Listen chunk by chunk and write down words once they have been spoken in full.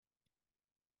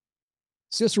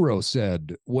Cicero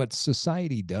said, "What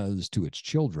society does to its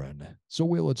children, so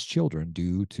will its children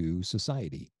do to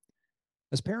society."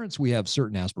 As parents, we have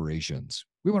certain aspirations.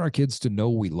 We want our kids to know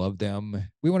we love them.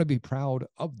 We want to be proud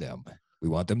of them. We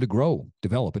want them to grow,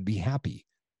 develop, and be happy.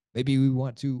 Maybe we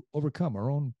want to overcome our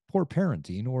own poor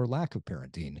parenting or lack of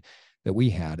parenting that we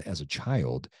had as a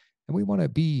child, and we want to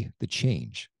be the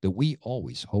change that we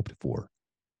always hoped for.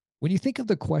 When you think of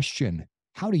the question,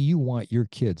 how do you want your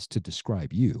kids to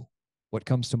describe you? What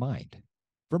comes to mind?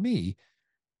 For me,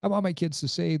 I want my kids to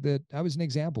say that I was an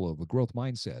example of a growth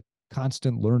mindset,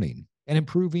 constant learning, and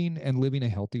improving and living a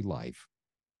healthy life.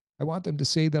 I want them to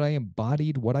say that I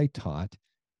embodied what I taught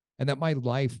and that my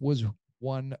life was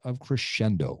one of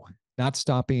crescendo, not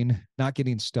stopping, not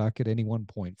getting stuck at any one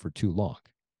point for too long.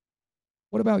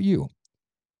 What about you?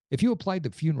 If you applied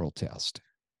the funeral test,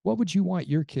 what would you want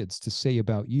your kids to say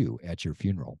about you at your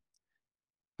funeral?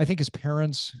 I think as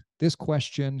parents, this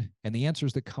question and the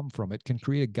answers that come from it can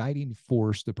create a guiding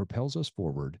force that propels us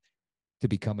forward to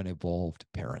become an evolved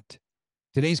parent.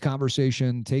 Today's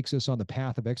conversation takes us on the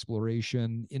path of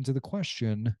exploration into the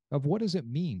question of what does it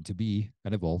mean to be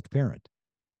an evolved parent?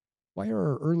 Why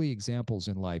are our early examples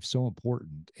in life so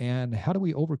important? And how do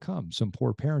we overcome some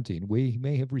poor parenting we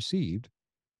may have received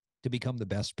to become the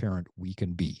best parent we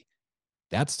can be?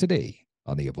 That's today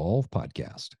on the Evolve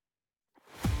Podcast.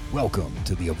 Welcome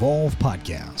to the Evolve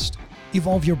Podcast.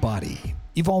 Evolve your body,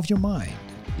 evolve your mind,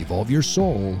 evolve your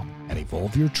soul, and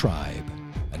evolve your tribe.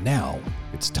 And now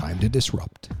it's time to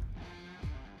disrupt.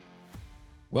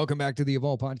 Welcome back to the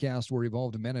Evolve Podcast, where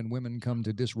evolved men and women come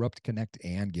to disrupt, connect,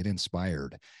 and get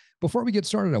inspired. Before we get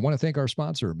started, I want to thank our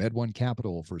sponsor, MedOne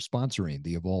Capital, for sponsoring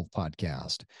the Evolve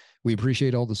Podcast. We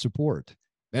appreciate all the support.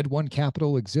 MedOne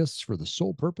Capital exists for the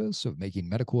sole purpose of making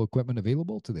medical equipment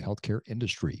available to the healthcare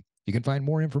industry. You can find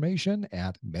more information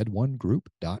at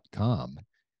medonegroup.com.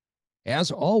 As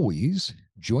always,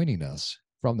 joining us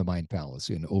from the Mind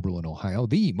Palace in Oberlin, Ohio,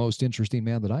 the most interesting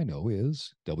man that I know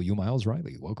is W. Miles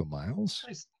Riley. Welcome, Miles.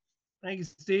 Nice. Thank you,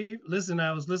 Steve. Listen,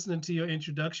 I was listening to your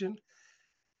introduction,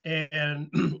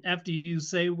 and after you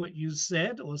say what you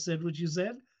said or said what you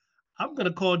said, I'm going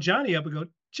to call Johnny up and go,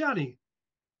 Johnny,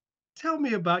 tell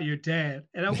me about your dad.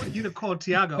 And I want you to call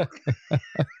Tiago.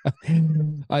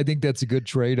 I think that's a good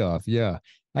trade-off. Yeah.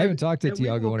 I haven't talked to and we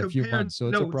will Tiago in a few compare months, so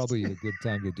it's notes. probably a good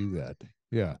time to do that.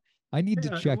 Yeah. I need to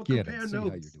Yeah, and we'll check in and compare see how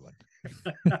notes.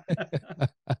 you're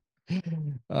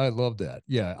doing. I love that.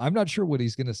 Yeah. I'm not sure what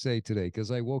he's going to say today because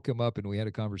I woke him up and we had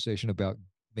a conversation about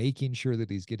making sure that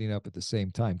he's getting up at the same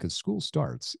time because school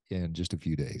starts in just a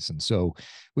few days. And so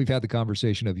we've had the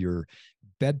conversation of your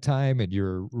bedtime and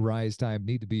your rise time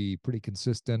need to be pretty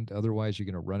consistent. Otherwise, you're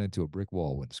going to run into a brick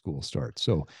wall when school starts.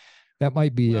 So that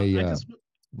might be Well, a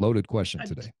loaded question I,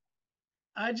 today.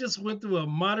 I just went through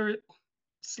a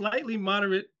slightly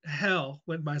moderate hell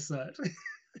with my son.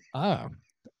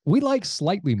 We like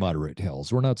slightly moderate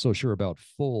hells. We're not so sure about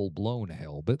full blown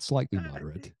hell, but slightly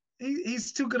moderate.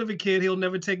 He's too good of a kid. He'll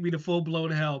never take me to full blown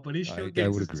hell, but he sure I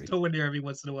gets would his agree. toe in there every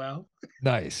once in a while.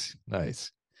 Nice,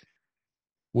 nice.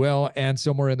 Well, and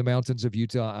somewhere in the mountains of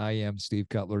Utah, I am Steve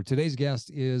Cutler. Today's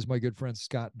guest is my good friend,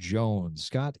 Scott Jones.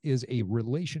 Scott is a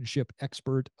relationship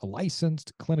expert, a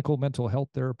licensed clinical mental health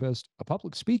therapist, a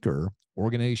public speaker,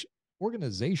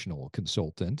 organizational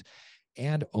consultant,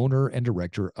 and owner and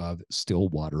director of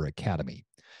Stillwater Academy.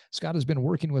 Scott has been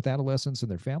working with adolescents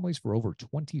and their families for over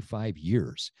 25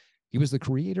 years. He was the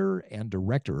creator and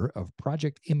director of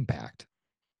Project Impact,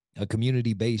 a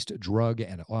community-based drug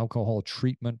and alcohol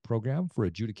treatment program for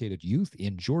adjudicated youth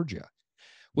in Georgia.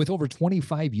 With over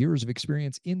 25 years of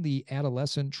experience in the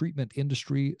adolescent treatment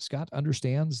industry, Scott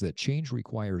understands that change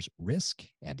requires risk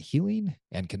and healing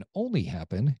and can only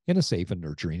happen in a safe and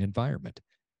nurturing environment.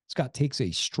 Scott takes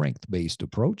a strength-based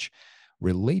approach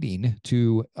relating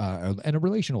to and a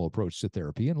relational approach to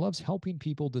therapy and loves helping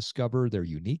people discover their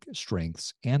unique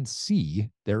strengths and see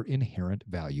their inherent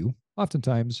value,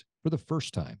 oftentimes for the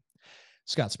first time.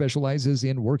 Scott specializes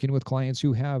in working with clients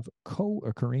who have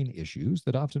co-occurring issues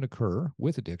that often occur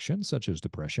with addiction, such as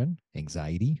depression,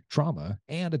 anxiety, trauma,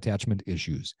 and attachment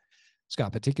issues.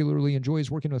 Scott particularly enjoys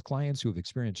working with clients who have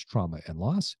experienced trauma and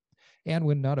loss. And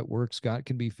when not at work, Scott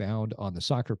can be found on the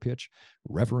soccer pitch,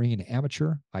 refereeing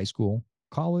amateur, high school,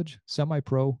 college,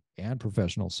 semi-pro, and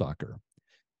professional soccer.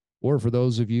 Or for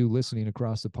those of you listening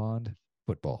across the pond,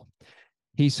 football.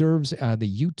 He serves on the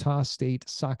Utah State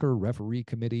Soccer Referee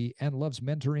Committee and loves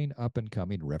mentoring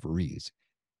up-and-coming referees.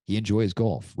 He enjoys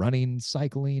golf, running,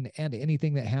 cycling, and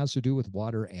anything that has to do with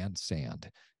water and sand.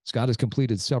 Scott has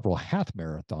completed several half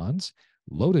marathons,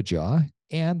 Lotoja,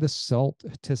 and the Salt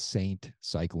to Saint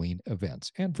cycling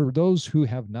events. And for those who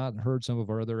have not heard some of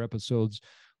our other episodes,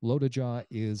 Lotoja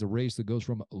is a race that goes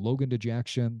from Logan to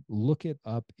Jackson. Look it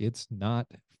up. It's not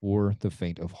for the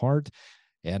faint of heart.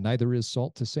 And neither is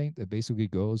Salt to Saint. That basically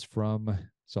goes from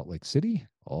Salt Lake City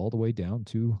all the way down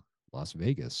to Las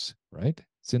Vegas, right?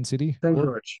 Sin City? St.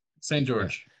 George. St. Yeah.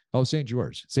 George. Oh, St.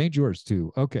 George. St. George,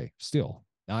 too. Okay. Still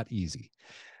not easy.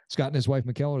 Scott and his wife,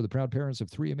 Mikkel, are the proud parents of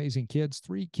 3 amazing kids,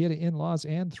 3 kid in-laws,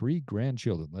 and 3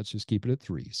 grandchildren. Let's just keep it at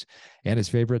 3s. And his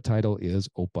favorite title is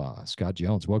Opa. Scott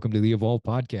Jones, welcome to the Evolve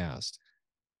Podcast.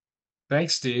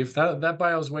 Thanks, Steve. That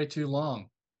bio is way too long.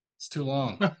 It's too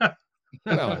long.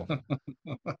 Well,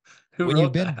 Who when wrote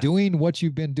you've been that? doing what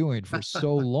you've been doing for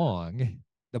so long,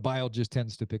 the bio just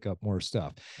tends to pick up more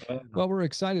stuff. Well, we're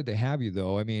excited to have you,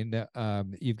 though. I mean,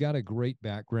 you've got a great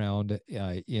background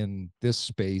in this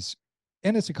space.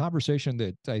 And it's a conversation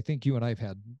that I think you and I have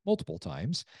had multiple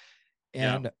times.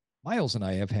 And Miles and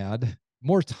I have had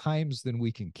more times than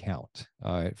we can count.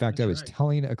 In fact, I was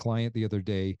telling a client the other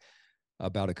day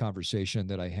about a conversation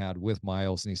that I had with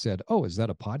Miles, and he said, "Oh, is that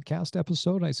a podcast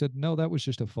episode?" And I said, "No, that was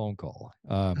just a phone call."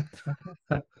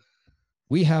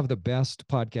 We have the best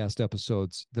podcast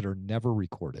episodes that are never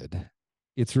recorded.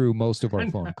 It's through most of our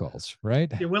phone calls,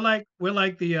 right? Yeah, we're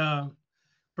like the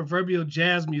proverbial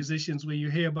jazz musicians, where you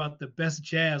hear about the best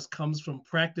jazz comes from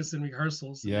practice and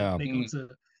rehearsals. Yeah. They go to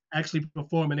actually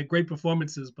perform, and they're great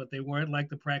performances, but they weren't like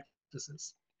the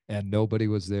practices. And nobody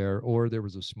was there, or there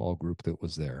was a small group that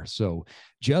was there. So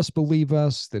just believe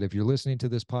us that if you're listening to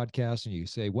this podcast and you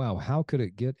say, wow, how could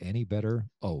it get any better?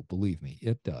 Oh, believe me,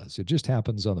 it does. It just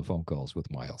happens on the phone calls with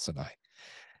Miles and I.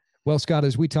 Well, Scott,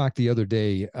 as we talked the other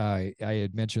day, I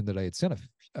had mentioned that I had sent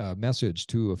a message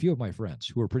to a few of my friends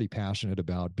who are pretty passionate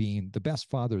about being the best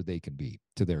father they can be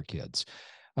to their kids.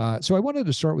 So I wanted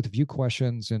to start with a few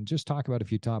questions and just talk about a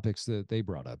few topics that they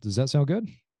brought up. Does that sound good?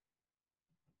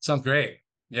 Sounds great.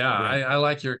 Yeah, Great. I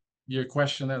like your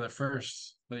question there, the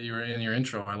first that you were in your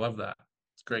intro. I love that.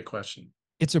 It's a great question.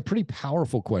 It's a pretty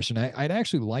powerful question. I'd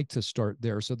actually like to start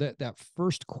there. So that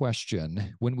first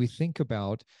question, when we think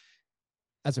about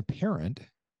as a parent,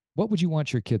 what would you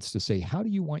want your kids to say? How do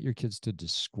you want your kids to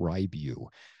describe you?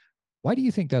 Why do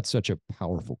you think that's such a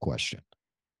powerful question?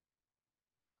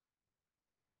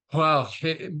 Well,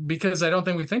 because I don't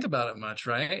think we think about it much,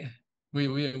 right?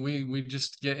 We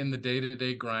just get in the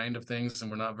day-to-day grind of things, and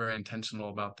we're not very intentional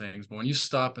about things. But when you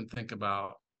stop and think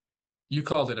about, you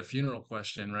called it a funeral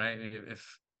question, right?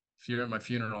 If you're at my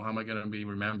funeral, how am I going to be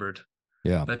remembered?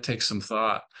 Yeah. That takes some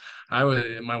thought.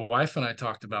 My wife and I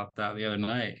talked about that the other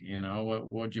night. You know,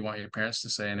 what do you want your parents to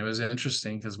say? And it was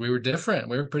interesting because we were different.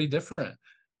 We were pretty different.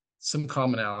 Some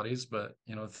commonalities, but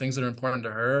you know, things that are important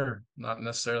to her, not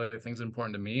necessarily the things that are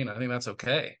important to me. And I think that's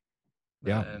okay.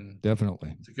 Yeah, And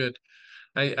definitely. it's a good,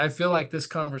 I feel like this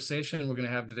conversation we're going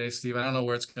to have today, Steve, I don't know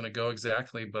where it's going to go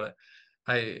exactly, but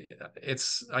I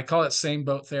call it same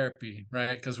boat therapy,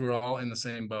 right? Because we're all in the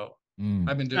same boat.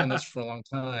 I've been doing this for a long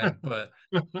time, but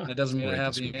that doesn't mean I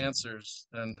have the answers.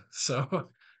 And so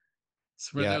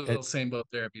it's really a little same boat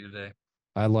therapy today.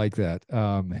 I like that.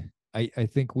 I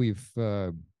think we've,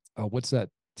 what's that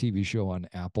TV show on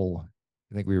Apple?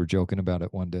 I think we were joking about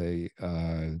it one day,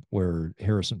 where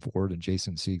Harrison Ford and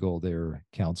Jason Segel, they're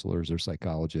counselors or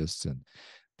psychologists, and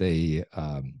they,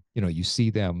 you see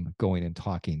them going and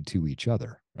talking to each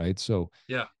other, right? So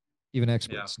even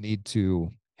experts need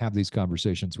to have these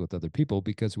conversations with other people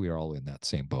because we are all in that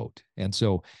same boat. And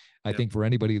so I think for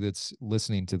anybody that's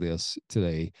listening to this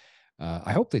today,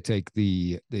 I hope they take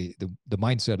the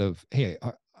mindset of, hey,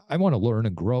 I want to learn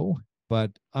and grow,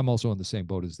 but I'm also in the same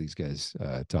boat as these guys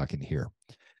talking here.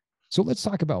 So let's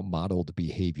talk about modeled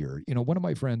behavior. You know, one of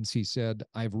my friends, he said,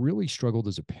 I've really struggled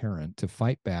as a parent to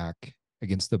fight back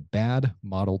against the bad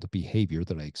modeled behavior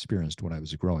that I experienced when I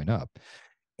was growing up.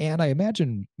 And I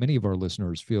imagine many of our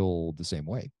listeners feel the same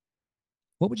way.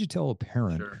 What would you tell a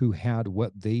parent who had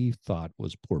what they thought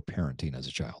was poor parenting as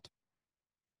a child?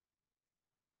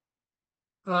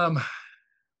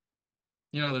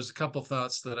 There's a couple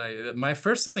thoughts that my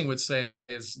first thing would say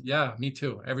is, yeah, me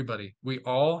too. Everybody, we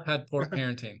all had poor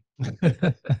parenting.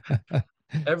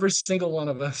 Every single one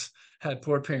of us had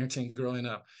poor parenting growing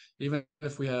up, even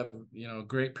if we have,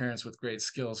 great parents with great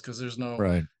skills, because there's no,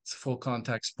 it's a full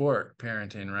contact sport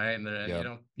parenting, right?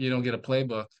 And you don't get a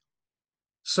playbook.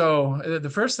 So the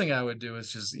first thing I would do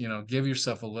is just, give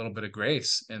yourself a little bit of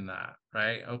grace in that,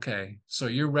 right? Okay. So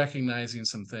you're recognizing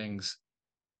some things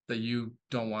that you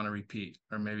don't want to repeat,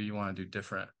 or maybe you want to do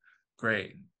different.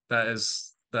 Great. That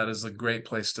is a great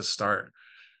place to start.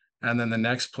 And then the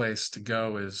next place to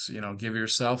go is, give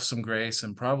yourself some grace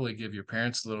and probably give your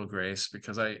parents a little grace,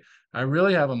 because I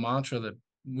really have a mantra that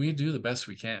we do the best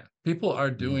we can. People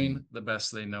are doing the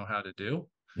best they know how to do.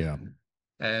 Yeah.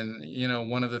 And,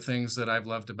 one of the things that I've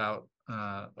loved about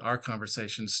our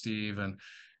conversation, Steve, and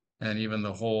even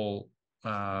the whole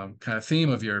kind of theme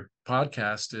of your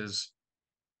podcast is,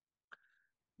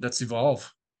 let's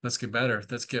evolve, let's get better,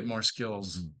 let's get more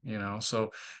skills.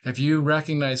 So if you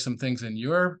recognize some things in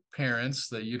your parents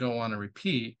that you don't want to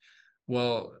repeat,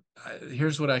 well,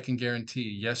 here's what I can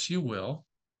guarantee. Yes, you will.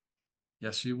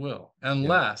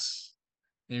 Unless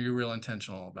you're real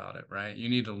intentional about it, right? You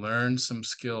need to learn some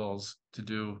skills to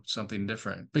do something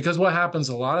different, because what happens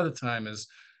a lot of the time is,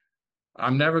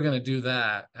 I'm never going to do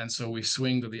that. And so we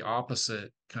swing to the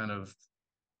opposite kind of,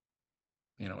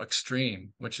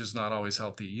 extreme, which is not always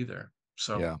healthy either.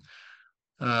 So, yeah.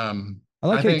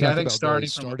 I think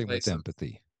starting with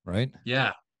empathy, right?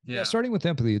 Yeah. Starting with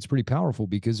empathy, it's pretty powerful,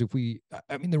 because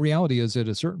the reality is, at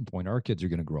a certain point, our kids are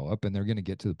going to grow up and they're going to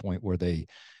get to the point where they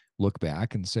look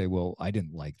back and say, well, I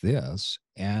didn't like this.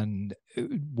 And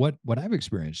what I've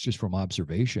experienced just from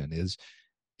observation is,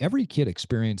 every kid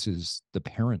experiences the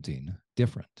parenting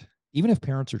different. Even if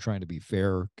parents are trying to be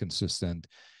fair, consistent,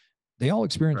 they all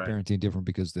experience parenting different,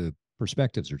 because the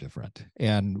perspectives are different.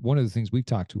 And one of the things we've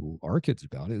talked to our kids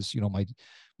about is,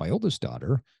 my oldest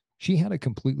daughter, she had a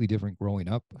completely different growing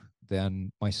up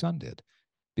than my son did,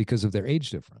 because of their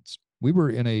age difference. We were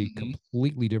in a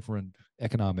completely different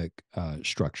economic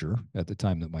structure at the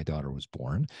time that my daughter was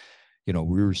born. We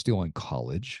were still in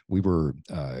college. We were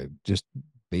just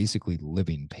basically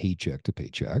living paycheck to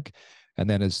paycheck. And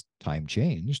then as time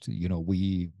changed,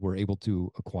 we were able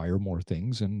to acquire more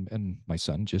things, and my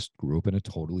son just grew up in a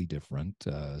totally different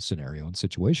scenario and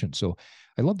situation. So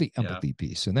I love the empathy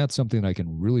piece, and that's something I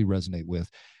can really resonate with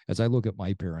as I look at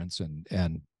my parents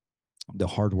and the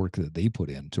hard work that they put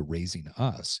into raising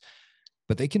us.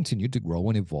 But they continued to grow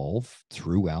and evolve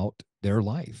throughout their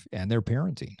life and their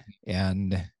parenting.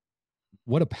 And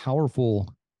what a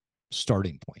powerful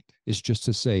starting point is just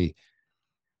to say,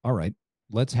 all right,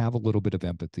 let's have a little bit of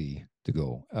empathy to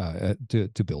go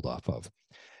to build off of.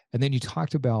 And then you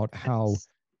talked about how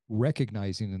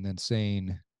recognizing and then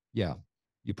saying, yeah,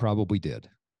 you probably did.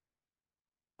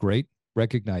 Great.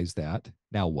 Recognize that.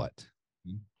 Now what?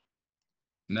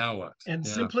 Now what? And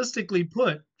simplistically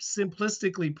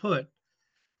put,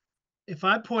 if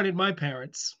I point at my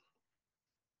parents,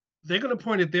 they're going to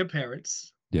point at their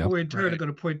parents, who in turn are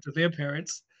going to point to their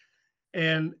parents.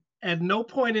 And at no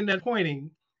point in that pointing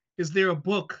is there a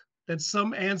book that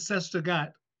some ancestor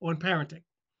got on parenting.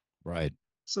 Right.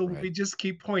 So we just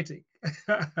keep pointing.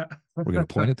 We're going to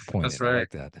point at the point. That's right. I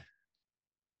like that.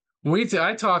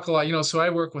 I talk a lot, so I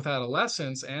work with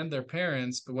adolescents and their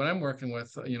parents, but when I'm working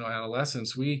with,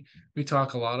 adolescents, we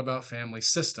talk a lot about family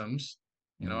systems.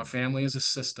 A family is a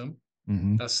system.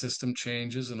 That system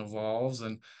changes and evolves,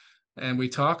 and we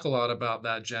talk a lot about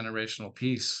that generational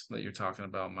piece that you're talking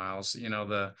about, Miles.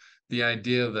 The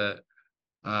idea that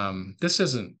this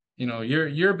isn't,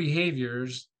 your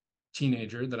behaviors,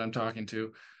 teenager that I'm talking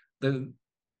to,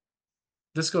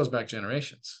 this goes back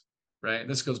generations, right?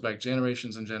 This goes back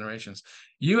generations and generations.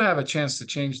 You have a chance to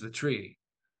change the tree,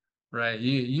 right?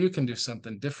 You can do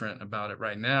something different about it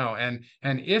right now. And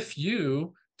if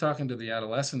you, talking to the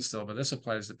adolescents still, but this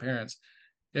applies to parents,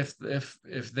 if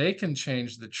they can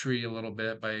change the tree a little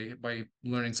bit by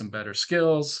learning some better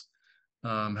skills,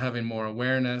 having more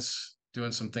awareness,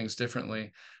 doing some things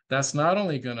differently, that's not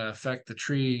only going to affect the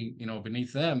tree,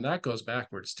 beneath them, that goes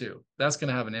backwards too. That's going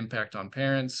to have an impact on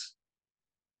parents.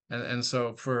 And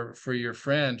so for your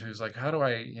friend who's like, how do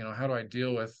I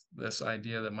deal with this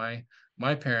idea that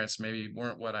my parents maybe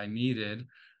weren't what I needed,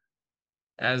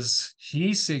 as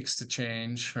he seeks to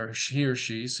change, or he or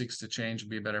she seeks to change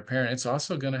and be a better parent, it's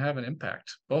also going to have an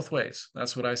impact both ways.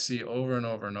 That's what I see over and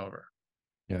over and over.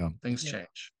 Yeah. Things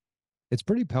change. It's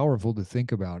pretty powerful to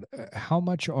think about how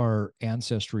much our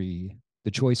ancestry,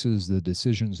 the choices, the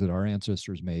decisions that our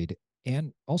ancestors made,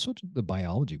 and also to the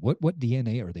biology, what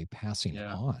DNA are they passing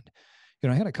on?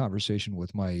 I had a conversation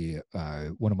with my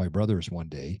one of my brothers one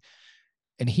day,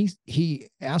 and he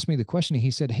asked me the question.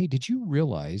 He said, hey, did you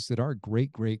realize that our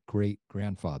great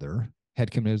grandfather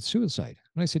had committed suicide?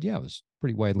 And I said, yeah, it was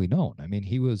pretty widely known. I mean,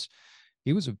 he was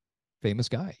a famous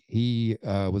guy. He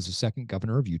was the second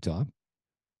governor of Utah,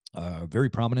 a very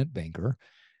prominent banker.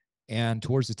 And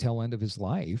towards the tail end of his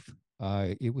life,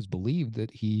 it was believed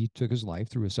that he took his life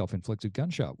through a self-inflicted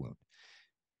gunshot wound.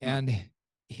 And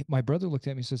my brother looked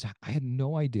at me and says, I had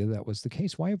no idea that was the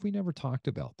case. Why have we never talked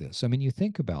about this? I mean, you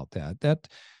think about that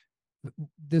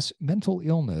this mental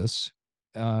illness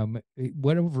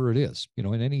whatever it is,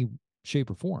 in any shape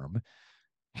or form,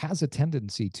 has a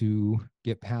tendency to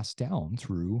get passed down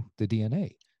through the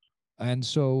DNA. And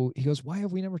so he goes, why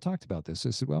have we never talked about this?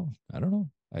 I said, well, I don't know.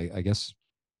 I guess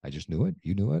I just knew it.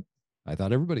 You knew it. I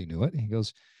thought everybody knew it. He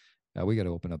goes, we got to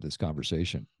open up this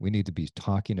conversation. We need to be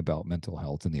talking about mental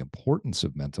health and the importance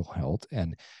of mental health.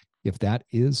 And if that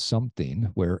is something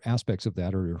where aspects of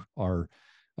that are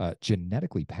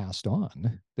genetically passed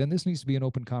on, then this needs to be an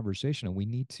open conversation. And we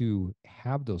need to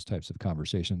have those types of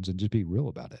conversations and just be real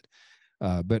about it.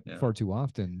 But far too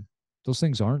often, those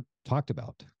things aren't talked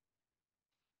about.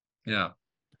 Yeah,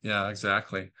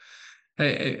 exactly.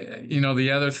 Hey,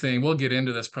 the other thing, we'll get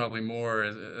into this probably more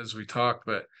as we talk,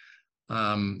 but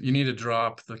you need to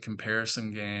drop the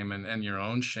comparison game and your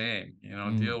own shame,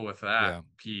 deal with that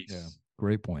piece. Yeah,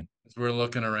 great point. We're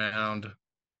looking around,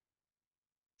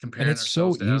 comparing and it's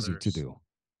ourselves so to easy others. to do.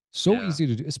 So easy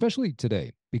to do, especially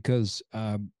today, because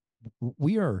our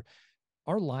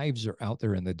lives are out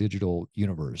there in the digital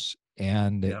universe,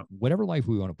 and whatever life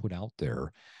we want to put out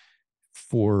there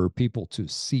for people to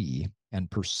see and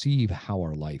perceive how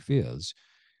our life is,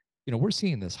 we're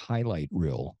seeing this highlight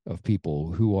reel of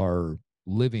people who are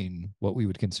living what we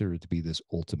would consider to be this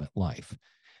ultimate life.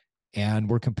 And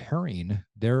we're comparing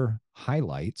their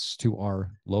highlights to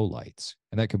our lowlights.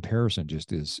 And that comparison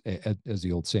just is, as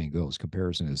the old saying goes,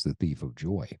 comparison is the thief of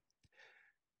joy.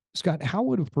 Scott, how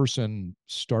would a person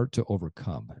start to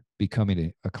overcome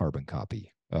becoming a carbon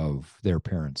copy of their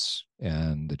parents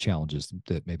and the challenges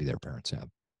that maybe their parents have?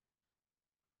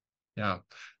 Yeah,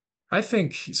 I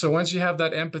think so. Once you have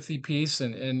that empathy piece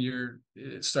and you're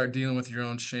start dealing with your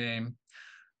own shame,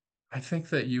 I think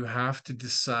that you have to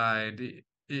decide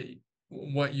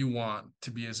what you want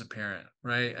to be as a parent,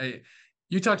 right?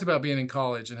 You talked about being in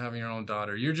college and having your own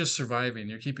daughter. You're just surviving.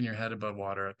 You're keeping your head above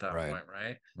water at that point,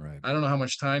 right? Right. I don't know how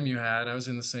much time you had. I was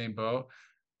in the same boat.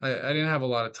 I didn't have a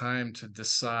lot of time to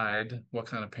decide what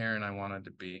kind of parent I wanted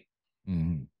to be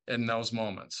in those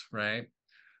moments, right?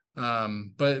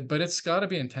 But it's got to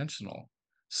be intentional.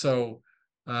 So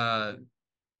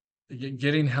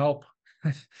getting help,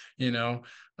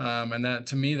 and that,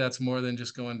 to me, that's more than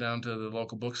just going down to the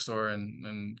local bookstore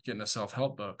and getting a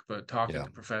self-help book, but talking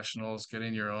to professionals,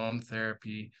 getting your own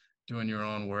therapy, doing your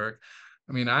own work.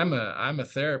 I mean, I'm a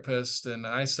therapist, and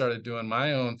I started doing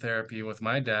my own therapy with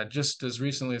my dad just as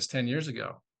recently as 10 years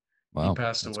ago. Wow, he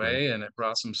passed away, and it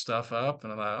brought some stuff up,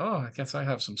 and I thought, oh, I guess I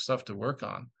have some stuff to work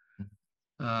on.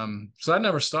 So that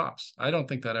never stops. I don't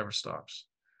think that ever stops.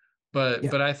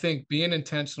 But I think being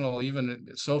intentional, even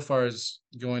so far as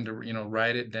going to,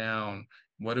 write it down,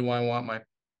 what do I want my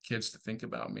kids to think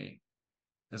about me,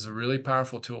 is a really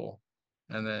powerful tool.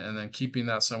 And then keeping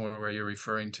that somewhere where you're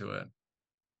referring to it.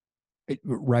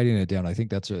 Writing it down, I think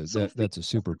that's a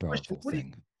super powerful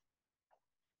thing.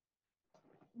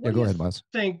 Go ahead, Miles.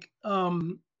 I think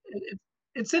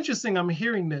it's interesting. I'm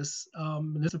hearing this.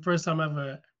 And this is the first time I've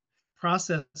ever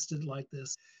processed it like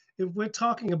this. If we're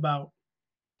talking about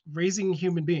raising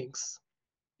human beings,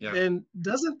 then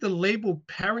doesn't the label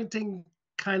parenting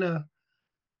kind of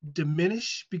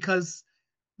diminish? Because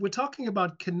we're talking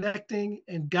about connecting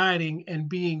and guiding and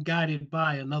being guided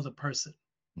by another person.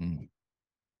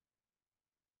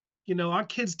 Our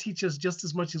kids teach us just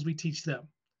as much as we teach them.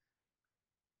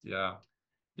 Yeah.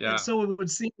 And so it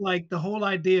would seem like the whole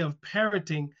idea of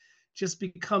parenting just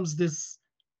becomes this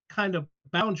kind of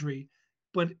boundary.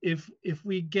 But if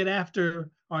we get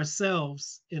after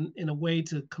ourselves in a way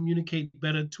to communicate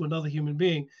better to another human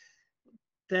being,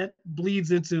 that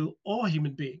bleeds into all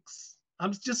human beings.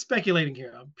 I'm just speculating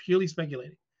here. I'm purely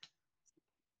speculating.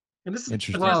 And this is the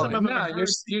first time I've ever heard.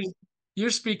 You're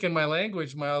speaking my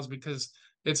language, Miles, because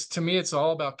to me, it's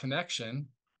all about connection,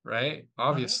 right?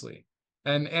 Obviously.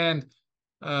 And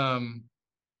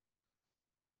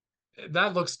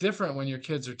that looks different when your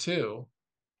kids are 2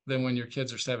 than when your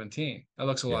kids are 17. That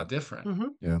looks a lot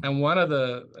different. And one of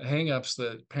the hangups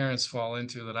that parents fall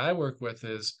into that I work with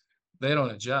is they don't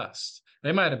adjust.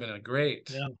 They might have been a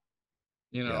great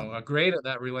at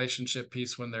that relationship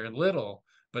piece when they're little,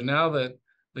 but now that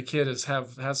the kid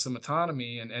has some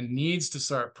autonomy and needs to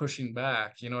start pushing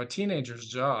back, a teenager's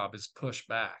job is push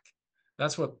back.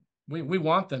 That's what we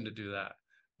want them to do. That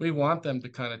we want them to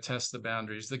kind of test the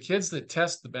boundaries. The kids that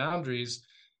test the boundaries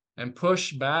and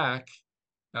push back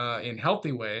in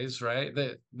healthy ways, right?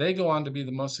 They go on to be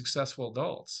the most successful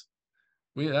adults.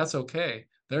 That's okay.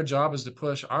 Their job is to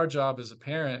push. Our job as a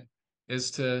parent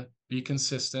is to be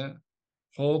consistent,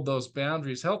 hold those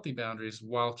boundaries, healthy boundaries,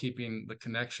 while keeping the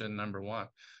connection number one.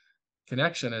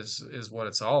 Connection is what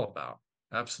it's all about.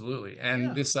 Absolutely.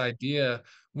 And this idea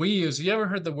we use, you ever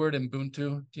heard the word Ubuntu?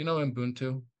 Do you know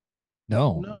Ubuntu?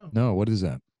 No. What is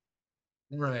that?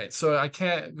 Right. So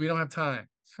we don't have time.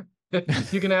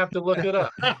 You're gonna have to look it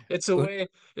up. It's a way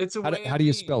How of do you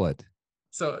being. spell it?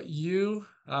 So Ubuntu,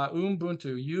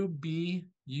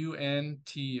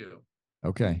 Ubuntu.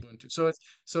 Okay. Ubuntu.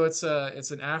 So it's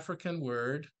an African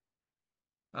word,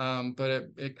 but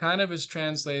it kind of is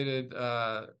translated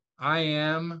I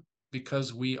am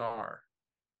because we are.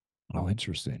 Oh,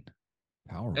 interesting.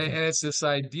 Powerful. And it's this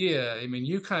idea. I mean,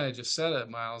 you kind of just said it,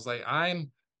 Miles. Like I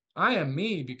am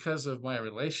me because of my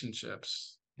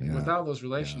relationships. Yeah. Without those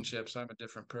relationships, I'm a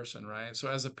different person, right? So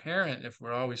as a parent, if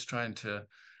we're always trying to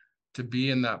be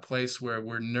in that place where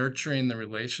we're nurturing the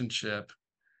relationship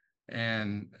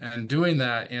and doing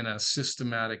that in a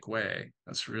systematic way,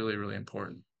 that's really, really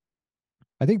important.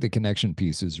 I think the connection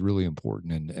piece is really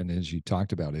important, and as you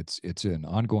talked about, it's an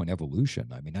ongoing evolution.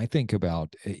 I mean, I think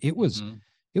about it was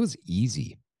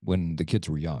easy when the kids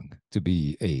were young to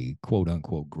be a quote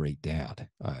unquote great dad,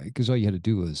 because all you had to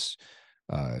do was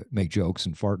make jokes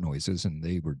and fart noises, and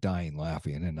they were dying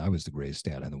laughing, and I was the greatest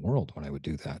dad in the world when I would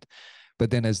do that.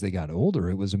 But then as they got older,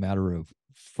 it was a matter of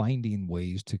finding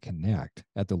ways to connect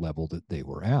at the level that they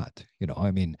were at.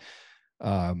 I mean,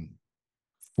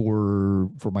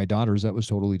 for my daughters, that was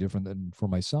totally different than for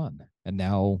my son. And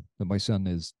now that my son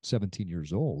is 17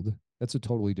 years old, that's a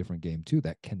totally different game too.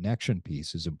 That connection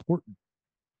piece is important.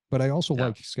 But I also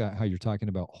like, Scott, how you're talking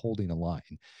about holding a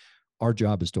line. Our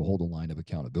job is to hold a line of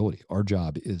accountability. Our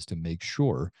job is to make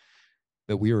sure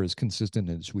that we are as consistent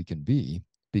as we can be,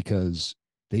 because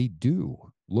they do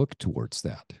look towards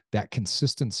that. That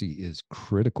consistency is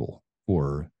critical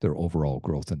for their overall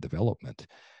growth and development.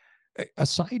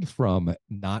 Aside from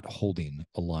not holding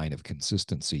a line of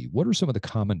consistency, what are some of the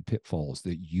common pitfalls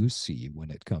that you see when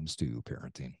it comes to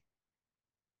parenting?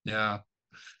 Yeah,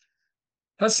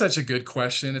 that's such a good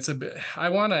question. It's a bit, I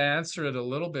want to answer it a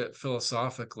little bit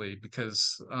philosophically,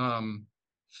 because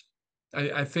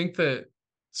I think that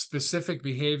specific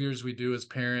behaviors we do as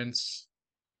parents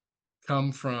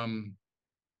come from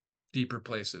deeper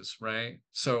places, right?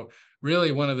 So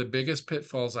really one of the biggest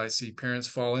pitfalls I see parents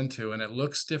fall into, and it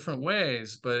looks different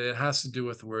ways, but it has to do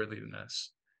with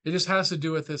worthiness. It just has to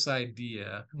do with this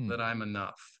idea that I'm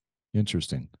enough.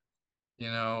 Interesting.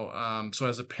 So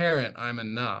as a parent, I'm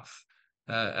enough.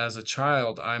 As a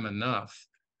child, I'm enough.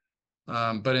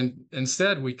 But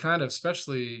instead, we kind of,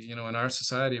 especially, in our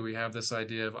society, we have this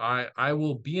idea of I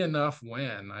will be enough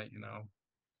when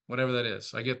whatever that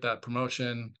is. I get that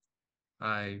promotion,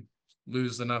 I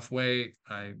lose enough weight,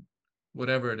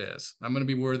 whatever it is, I'm going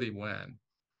to be worthy when.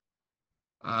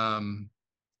 And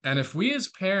if we as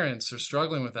parents are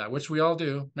struggling with that, which we all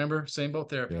do, remember, same boat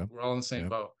therapy, we're all in the same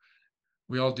boat.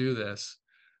 We all do this.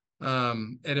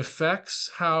 It affects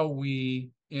how we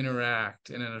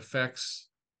interact, and it affects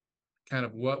kind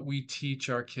of what we teach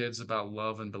our kids about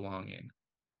love and belonging.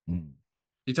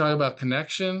 You talk about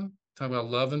connection, talk about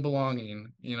love and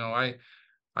belonging.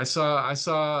 I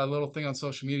saw a little thing on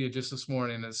social media just this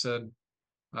morning that said,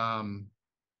 the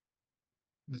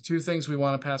two things we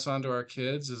want to pass on to our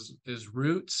kids is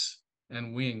roots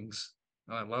and wings.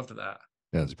 And I loved that.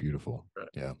 That's beautiful.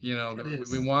 Yeah.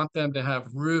 We want them to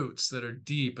have roots that are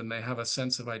deep, and they have a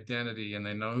sense of identity, and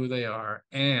they know who they are,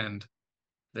 and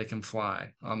they can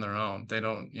fly on their own. They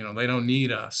don't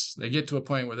need us. They get to a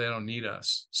point where they don't need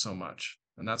us so much.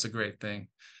 And that's a great thing.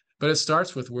 But it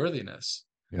starts with worthiness.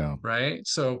 Yeah. Right.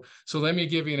 So let me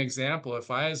give you an example.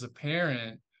 If I, as a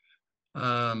parent,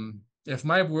 if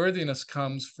my worthiness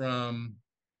comes from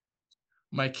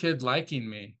my kid liking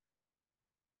me,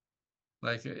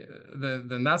 like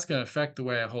then that's going to affect the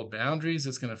way I hold boundaries.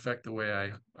 It's going to affect the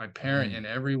way I parent in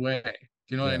every way. Do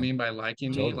you know what I mean by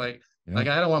liking me? Like I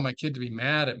don't want my kid to be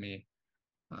mad at me,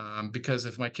 because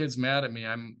if my kid's mad at me,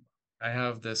 I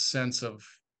have this sense of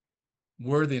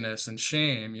worthiness and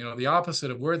shame. The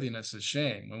opposite of worthiness is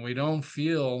shame. When we don't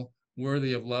feel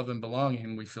worthy of love and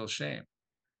belonging, we feel shame,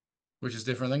 which is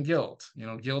different than guilt.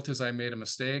 Guilt is I made a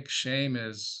mistake. Shame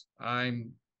is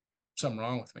something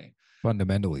wrong with me.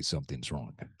 Fundamentally, something's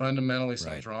wrong.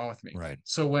 Something's wrong with me. Right.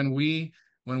 So when we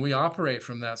operate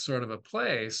from that sort of a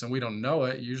place and we don't know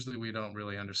it, usually we don't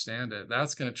really understand it,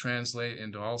 that's going to translate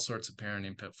into all sorts of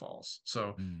parenting pitfalls.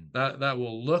 So that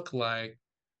will look like,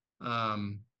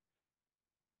 not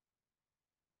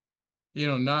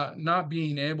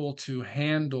being able to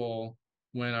handle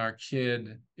when our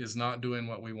kid is not doing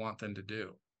what we want them to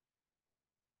do.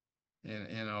 And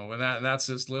and that's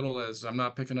as little as I'm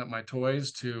not picking up my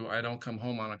toys to I don't come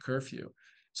home on a curfew.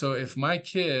 So if my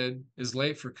kid is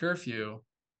late for curfew,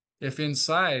 if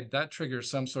inside that triggers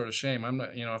some sort of shame, I'm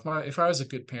not, if I was a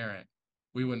good parent,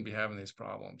 we wouldn't be having these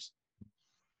problems.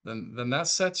 Then that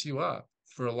sets you up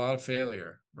for a lot of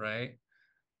failure, right?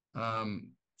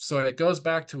 So it goes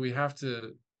back to we have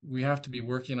to be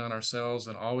working on ourselves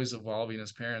and always evolving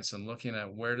as parents and looking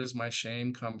at where does my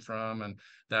shame come from, and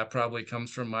that probably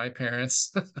comes from my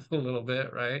parents a little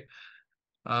bit, right?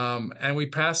 And we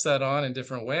pass that on in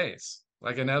different ways.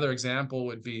 Like another example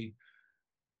would be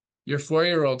your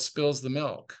 4-year-old spills the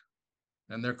milk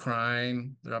and they're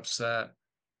crying, they're upset,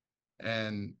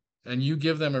 and you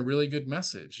give them a really good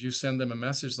message. You send them a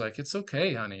message like, it's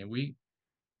okay, honey,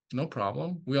 no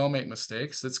problem, we all make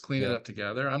mistakes, let's clean it up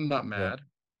together, I'm not mad.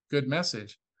 Good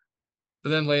message. But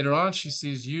then later on she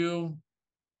sees you,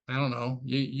 I don't know,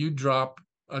 you drop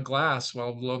a glass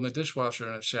while loading the dishwasher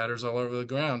and it shatters all over the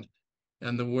ground,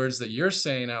 and the words that you're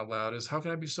saying out loud is, how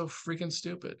can I be so freaking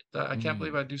stupid? I can't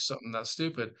believe I do something that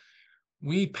stupid.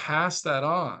 We pass that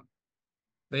on.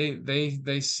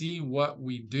 They see what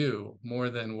we do more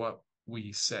than what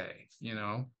we say, you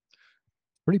know.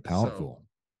 Pretty powerful.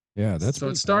 Yeah, that's so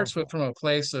it starts with from a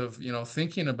place of, you know,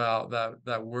 thinking about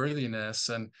that worthiness,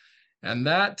 and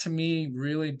that to me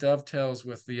really dovetails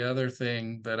with the other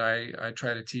thing that I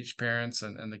try to teach parents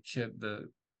and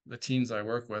the teens I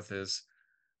work with is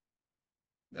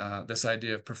this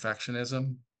idea of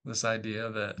perfectionism, this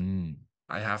idea that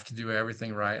I have to do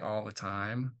everything right all the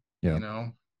time, you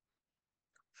know,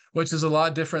 which is a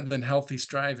lot different than healthy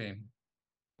striving.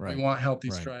 Right. We want healthy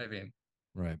striving.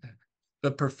 Right.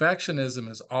 The perfectionism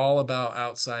is all about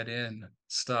outside in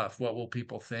stuff. What will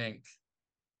people think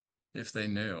if they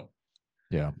knew?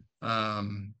 Yeah.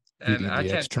 And I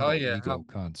can't tell you ego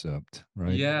concept,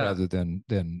 right? Yeah. Rather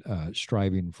than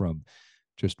striving from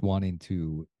just wanting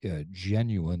to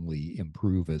genuinely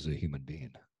improve as a human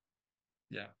being.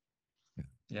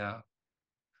 Yeah.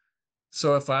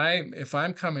 So if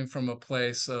I'm coming from a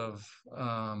place of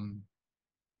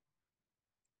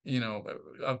you know,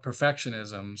 of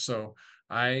perfectionism, so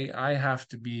I have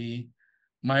to be,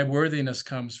 my worthiness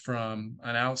comes from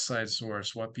an outside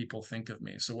source, what people think of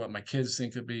me. So what my kids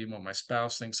think of me, what my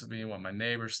spouse thinks of me, what my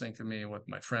neighbors think of me, what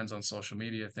my friends on social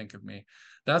media think of me,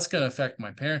 that's going to affect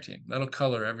my parenting. That'll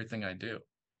color everything I do.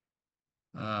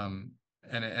 And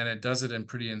it does it in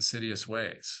pretty insidious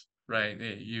ways, right?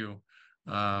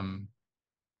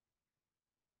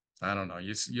 I don't know,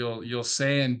 you'll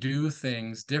say and do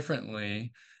things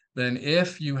differently than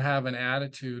if you have an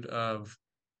attitude of,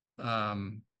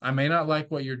 I may not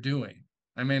like what you're doing.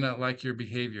 I may not like your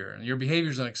behavior, and your behavior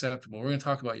is unacceptable. We're going to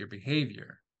talk about your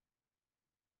behavior,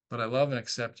 but I love and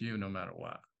accept you no matter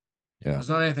what. Yeah. There's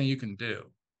not anything you can do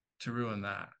to ruin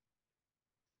that.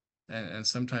 And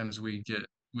sometimes we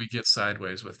get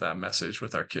sideways with that message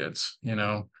with our kids, you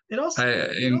know. It also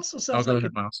sounds like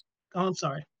it, oh, I'm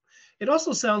sorry. It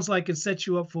also sounds like it sets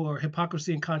you up for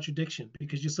hypocrisy and contradiction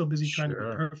because you're so busy trying to be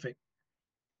perfect.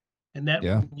 And that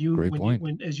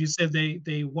when as you said,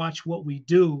 they watch what we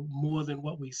do more than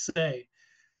what we say.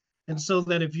 And so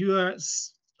that if you are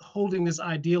holding this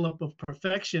ideal up of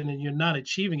perfection and you're not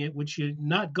achieving it, which you're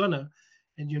not gonna,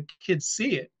 and your kids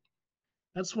see it,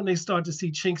 that's when they start to see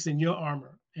chinks in your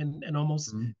armor and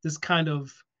almost this kind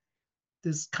of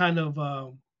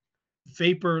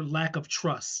vapor, lack of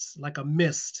trust, like a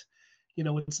mist. You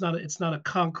know, it's not a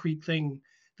concrete thing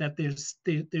that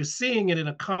they're seeing it in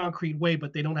a concrete way,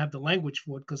 but they don't have the language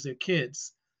for it because they're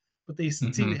kids. But they see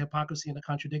the hypocrisy and the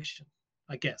contradiction,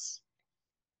 I guess.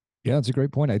 Yeah, it's a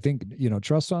great point. I think, you know,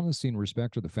 trust, honesty, and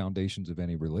respect are the foundations of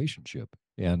any relationship.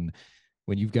 And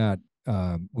when you've got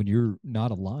when you're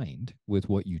not aligned with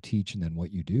what you teach and then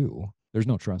what you do, there's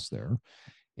no trust there.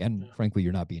 And frankly,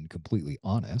 you're not being completely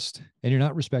honest, and you're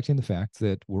not respecting the fact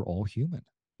that we're all human.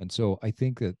 And so I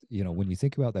think that, you know, when you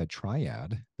think about that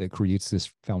triad that creates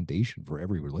this foundation for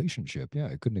every relationship, yeah,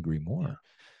 I couldn't agree more. Yeah.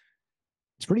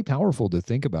 It's pretty powerful to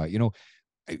think about. You know,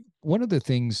 one of the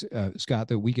things, Scott,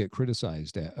 that we get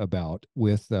criticized about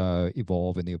with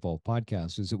Evolve and the Evolve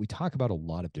podcast is that we talk about a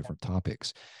lot of different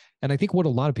topics. And I think what a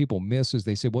lot of people miss is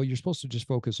they say, well, you're supposed to just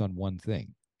focus on one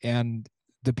thing. And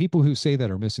the people who say that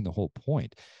are missing the whole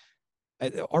point.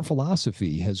 Our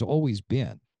philosophy has always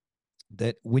been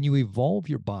that when you evolve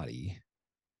your body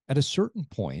at a certain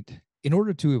point, in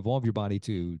order to evolve your body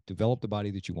to develop the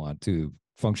body that you want to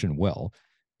function well,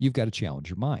 you've got to challenge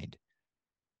your mind.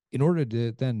 In order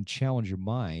to then challenge your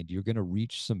mind, you're going to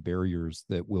reach some barriers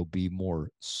that will be more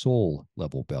soul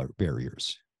level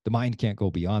barriers. The mind can't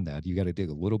go beyond that. You got to dig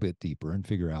a little bit deeper and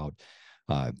figure out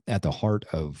at the heart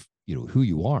of, you know, who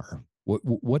you are,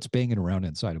 what's banging around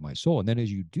inside of my soul. And then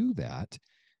as you do that,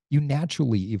 you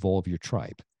naturally evolve your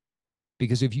tribe.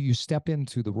 Because if you step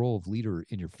into the role of leader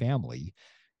in your family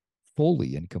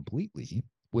fully and completely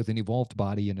with an evolved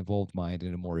body, an evolved mind,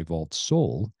 and a more evolved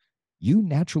soul, you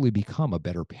naturally become a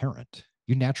better parent.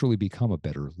 you naturally become a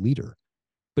better leader.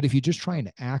 But if you just try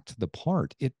and act the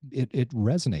part, it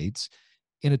resonates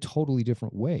in a totally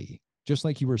different way. Just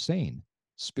like you were saying,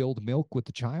 spilled milk with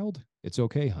the child, it's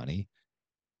okay, honey.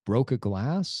 Broke a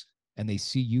glass and they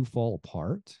see you fall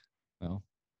apart, well,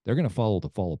 they're going to follow the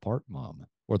fall apart mom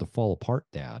or the fall apart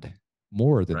dad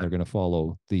more than they're going to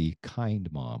follow the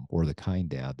kind mom or the kind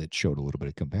dad that showed a little bit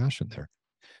of compassion there.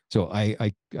 So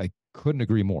I couldn't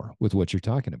agree more with what you're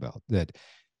talking about, that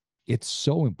it's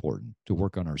so important to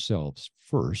work on ourselves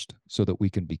first so that we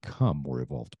can become more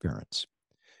evolved parents.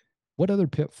 What other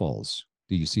pitfalls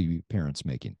do you see parents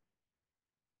making?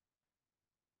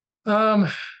 You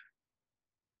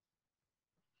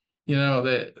know,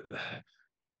 that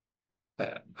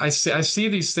I see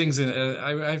these things, and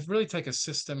I really take a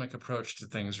systemic approach to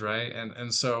things, right?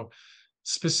 And so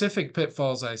specific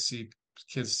pitfalls I see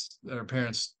kids or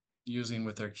parents using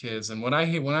with their kids, and when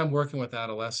I'm working with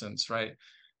adolescents, right,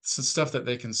 it's the stuff that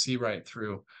they can see right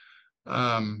through.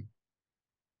 When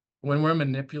we're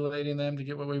manipulating them to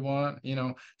get what we want, you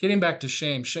know, getting back to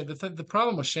shame. The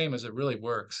problem with shame is it really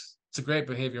works. It's a great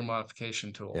behavior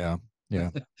modification tool. Yeah.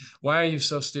 Yeah. Why are you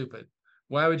so stupid?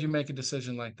 Why would you make a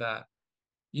decision like that?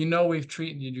 You know, we've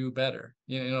treated you better.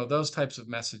 You know, those types of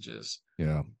messages.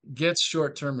 Yeah. Gets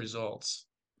short-term results.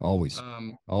 Always.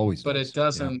 Always. But it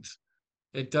doesn't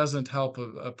help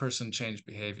a person change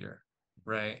behavior.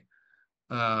 Right.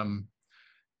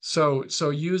 So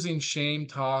using shame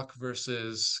talk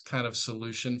versus kind of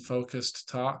solution focused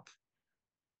talk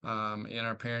in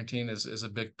our parenting is a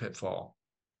big pitfall.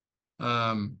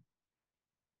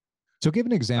 So give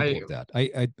an example of that.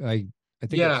 I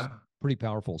think it's pretty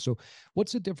powerful. So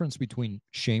what's the difference between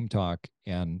shame talk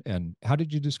and how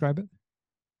did you describe it?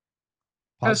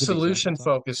 Solution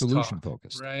focused,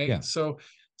 right? Yeah. So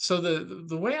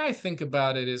the way I think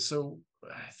about it is, so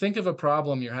think of a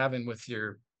problem you're having with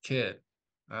your kid.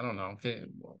 I don't know. Okay,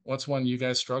 what's one you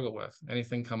guys struggle with?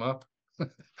 Anything come up?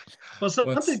 Well,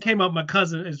 something came up. My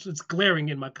cousin, it's glaring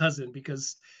in my cousin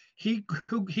because he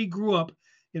grew up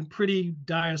in pretty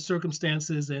dire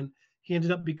circumstances, and he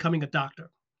ended up becoming a doctor,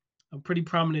 a pretty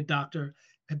prominent doctor,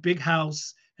 a big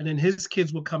house, and then his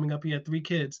kids were coming up. He had 3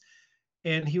 kids,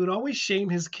 and he would always shame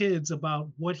his kids about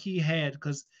what he had,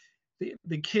 because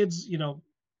the kids, you know,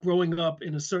 growing up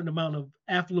in a certain amount of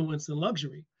affluence and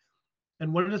luxury.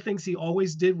 And one of the things he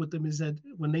always did with them is that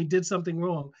when they did something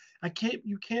wrong,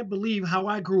 you can't believe how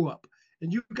I grew up,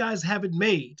 and you guys have it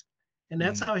made. And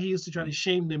that's how he used to try to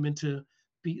shame them into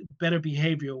better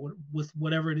behavior with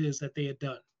whatever it is that they had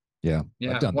done. Yeah.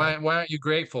 Yeah. Why aren't you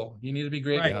grateful? You need to be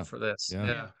grateful for this.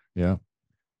 Yeah. Yeah.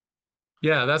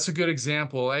 Yeah. That's a good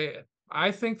example.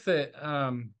 I think that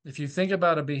if you think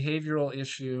about a behavioral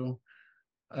issue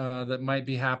that might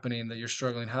be happening, that you're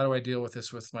struggling, how do I deal with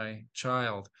this with my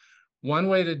child? One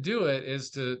way to do it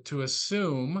is to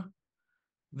assume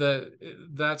that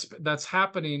that's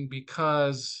happening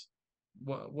because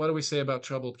what do we say about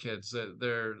troubled kids? That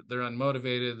they're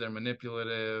unmotivated, they're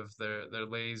manipulative, they're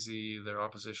lazy, they're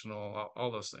oppositional,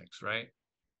 all those things, right?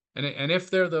 And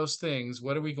if they're those things,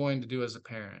 what are we going to do as a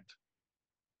parent?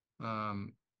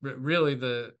 Really,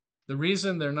 the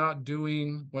reason they're not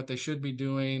doing what they should be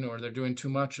doing, or they're doing too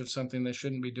much of something they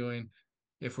shouldn't be doing,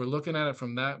 if we're looking at it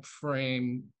from that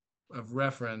frame of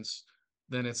reference,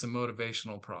 then it's a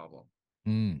motivational problem,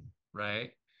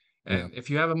 right? And if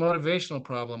you have a motivational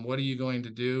problem, what are you going to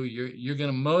do? You're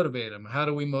going to motivate them. How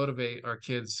do we motivate our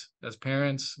kids as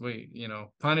parents?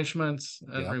 Punishments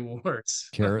and rewards.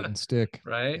 Carrot and stick.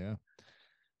 Right? Yeah.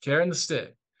 Carrot and the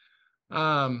stick.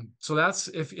 So that's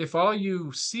if all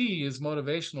you see is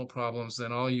motivational problems,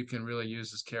 then all you can really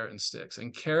use is carrot and sticks.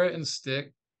 And carrot and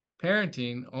stick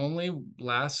parenting only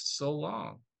lasts so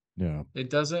long. Yeah. It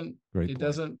doesn't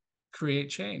create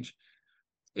change.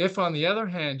 If, on the other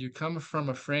hand, you come from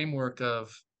a framework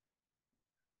of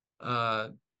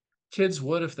kids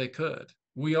would if they could,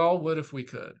 we all would if we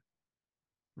could,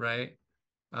 right?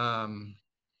 If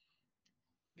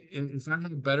I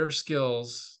have better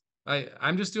skills,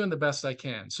 I'm just doing the best I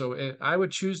can. So I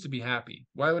would choose to be happy.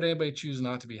 Why would anybody choose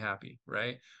not to be happy,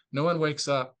 right? No one wakes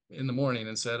up in the morning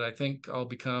and said, I think I'll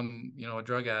become, a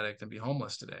drug addict and be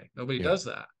homeless today. Nobody does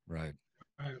that. Right.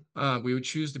 We would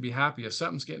choose to be happy. If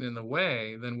something's getting in the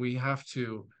way, then we have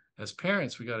to, as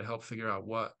parents, we got to help figure out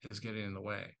what is getting in the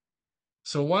way.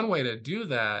 So one way to do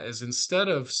that is, instead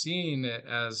of seeing it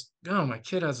as, oh, my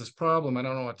kid has this problem, I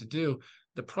don't know what to do.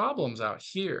 The problem's out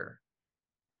here.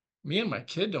 Me and my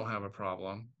kid don't have a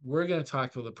problem. We're going to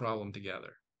tackle the problem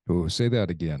together. Oh, say that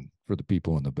again for the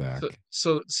people in the back.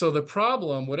 So the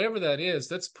problem, whatever that is,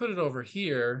 let's put it over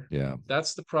here. Yeah.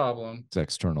 That's the problem. It's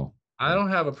external. I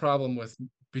don't have a problem with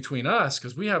between us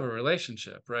because we have a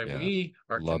relationship, right? Yeah. We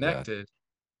are connected.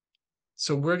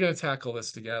 So we're going to tackle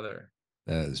this together.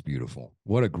 That is beautiful.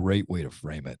 What a great way to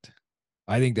frame it.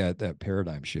 I think that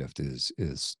paradigm shift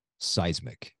is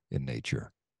seismic in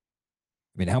nature.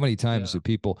 I mean, how many times do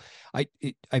people,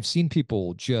 I've seen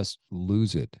people just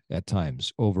lose it at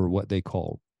times over what they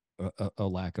call a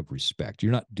lack of respect.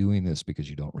 You're not doing this because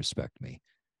you don't respect me.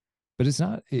 But it's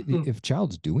not, if a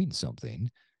child's doing something,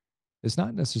 it's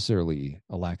not necessarily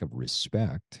a lack of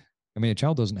respect. I mean, a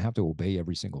child doesn't have to obey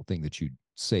every single thing that you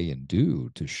say and do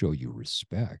to show you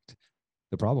respect.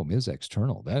 The problem is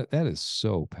external. That is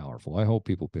so powerful. I hope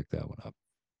people pick that one up.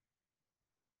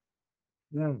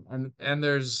 Yeah, and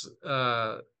there's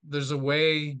a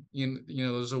way,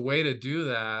 there's a way to do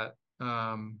that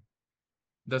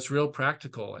that's real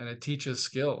practical, and it teaches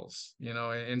skills.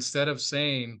 Instead of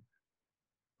saying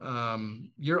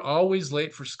you're always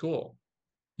late for school,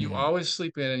 you always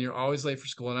sleep in and you're always late for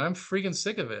school, and I'm freaking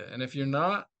sick of it. And if you're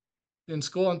not in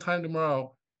school on time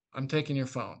tomorrow, I'm taking your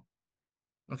phone.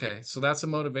 Okay, so that's a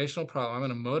motivational problem. I'm going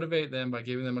to motivate them by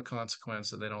giving them a consequence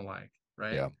that they don't like,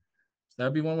 right? Yeah.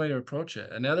 That'd be one way to approach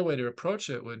it. Another way to approach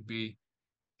it would be,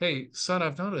 hey, son,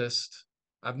 I've noticed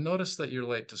that you're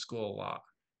late to school a lot.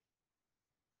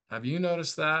 Have you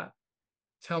noticed that?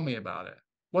 Tell me about it.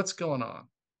 What's going on?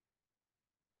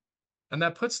 And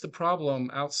that puts the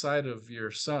problem outside of your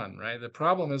son, right? The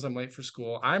problem is I'm late for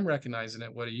school. I'm recognizing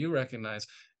it. What do you recognize?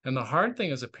 And the hard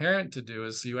thing as a parent to do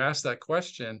is you ask that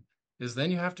question, is then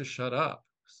you have to shut up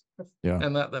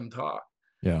and let them talk.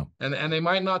 Yeah. And they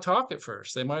might not talk at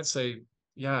first. They might say,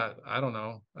 yeah, I don't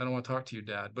know. I don't want to talk to you,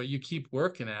 Dad. But you keep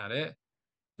working at it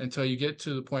until you get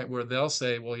to the point where they'll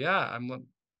say, well, yeah,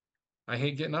 I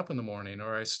hate getting up in the morning,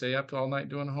 or I stay up all night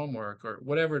doing homework, or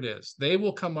whatever it is. They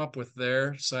will come up with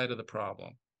their side of the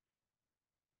problem.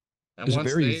 And there's a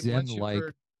very Zen-like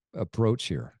approach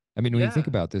here. I mean, when you think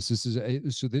about this,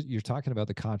 you're talking about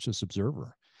the conscious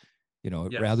observer,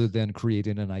 rather than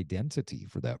creating an identity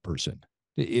for that person.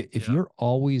 If you're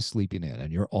always sleeping in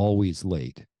and you're always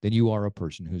late, then you are a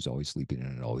person who's always sleeping in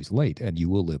and always late, and you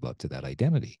will live up to that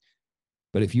identity.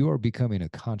 But if you are becoming a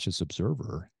conscious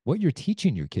observer, what you're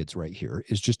teaching your kids right here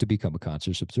is just to become a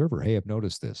conscious observer. Hey, I've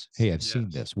noticed this. Hey, I've seen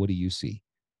this. What do you see?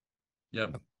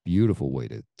 Yep. A beautiful way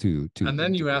to and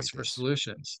then you ask for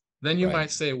solutions. Then you might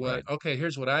say, okay,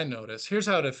 here's what I noticed. Here's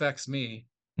how it affects me.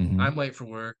 I'm late for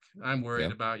work. I'm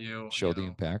worried about you. Show the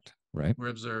impact, right? We're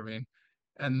observing.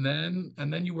 And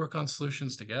then you work on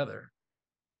solutions together.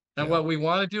 And what we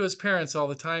want to do as parents all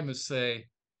the time is say,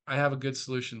 I have a good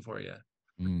solution for you.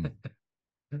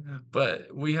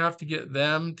 But we have to get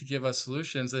them to give us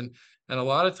solutions. And a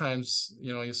lot of times,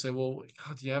 you say, well,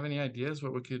 do you have any ideas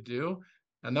what we could do?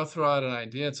 And they'll throw out an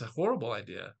idea. It's a horrible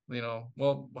idea.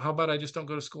 Well, how about I just don't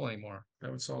go to school anymore?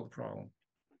 That would solve the problem.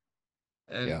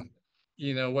 And,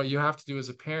 what you have to do as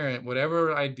a parent,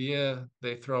 whatever idea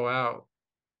they throw out,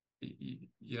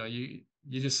 you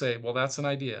just say, well, that's an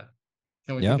idea.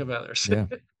 Can we think of others?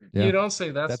 You don't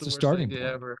say that's the worst starting idea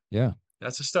point. ever. Yeah.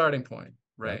 That's a starting point.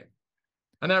 Right.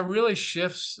 And that really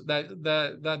shifts that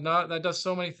does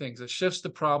so many things. It shifts the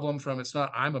problem from, it's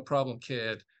not, I'm a problem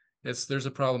kid. There's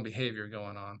a problem behavior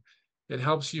going on. It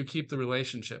helps you keep the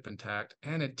relationship intact,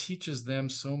 and it teaches them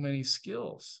so many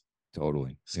skills.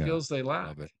 Totally. Skills they lack.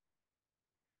 Love it.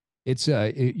 It's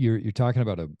you're talking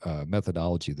about a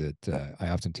methodology that I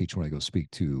often teach when I go speak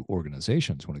to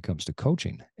organizations when it comes to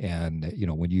coaching. And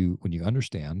when you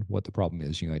understand what the problem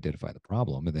is, you identify the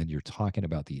problem, and then you're talking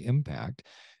about the impact,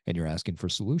 and you're asking for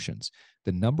solutions.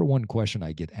 The number one question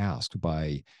I get asked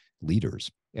by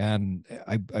leaders, and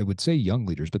I would say young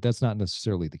leaders, but that's not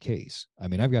necessarily the case. I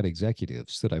mean, I've got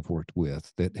executives that I've worked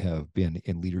with that have been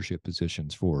in leadership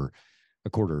positions for a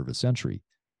quarter of a century.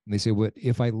 And they say, what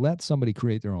if I let somebody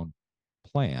create their own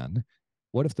plan?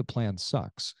 What if the plan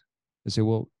sucks? They say,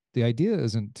 well, the idea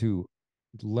isn't to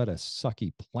let a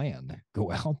sucky plan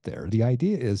go out there. The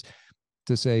idea is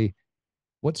to say,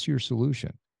 what's your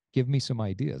solution? Give me some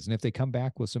ideas. And if they come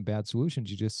back with some bad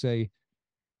solutions, you just say,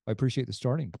 I appreciate the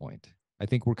starting point. I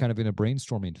think we're kind of in a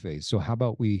brainstorming phase. So how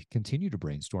about we continue to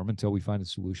brainstorm until we find a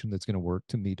solution that's going to work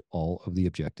to meet all of the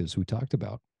objectives we talked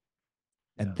about?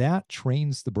 And that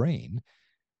trains the brain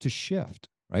to shift,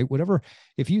 right? Whatever,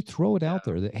 if you throw it out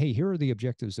there that, hey, here are the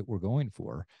objectives that we're going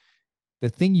for, the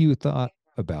thing you thought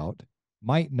about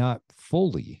might not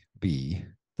fully be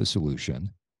the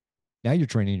solution. Now you're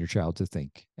training your child to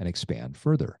think and expand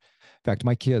further. In fact,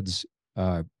 my kids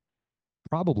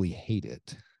probably hate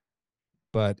it,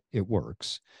 but it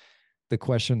works. The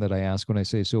question that I ask when I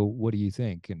say, so what do you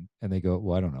think? And they go,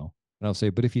 well, I don't know. And I'll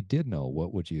say, but if you did know,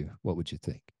 what would you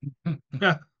think?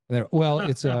 Well,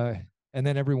 it's And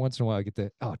then every once in a while I get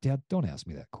the, oh, Dad, don't ask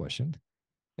me that question.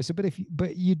 I said,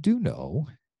 but you do know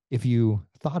if you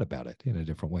thought about it in a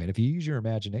different way. And if you use your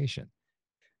imagination.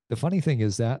 The funny thing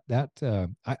is that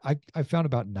I found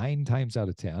about 9 times out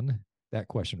of 10 that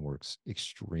question works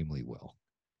extremely well.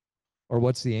 Or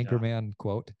what's the Anchorman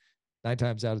quote? 9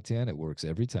 times out of 10, it works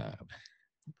every time.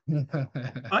 You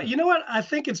know what? I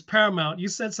think it's paramount. You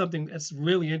said something that's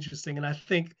really interesting, and I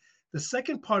think the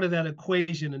second part of that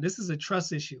equation, and this is a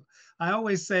trust issue. I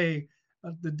always say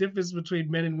the difference between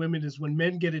men and women is when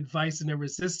men get advice and they're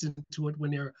resistant to it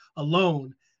when they're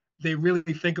alone, they really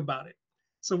think about it.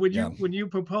 So when you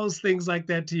propose things like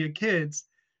that to your kids,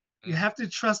 you have to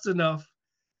trust enough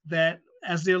that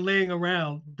as they're laying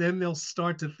around, then they'll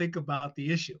start to think about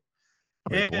the issue.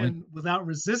 Great And point. without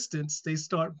resistance, they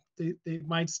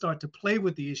might start to play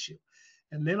with the issue.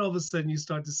 And then all of a sudden you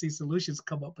start to see solutions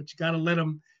come up, but you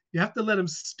have to let them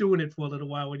stew in it for a little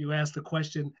while when you ask the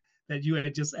question that you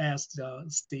had just asked,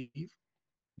 Steve.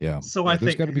 Yeah. So yeah, I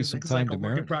there's think got to be some it's time like a to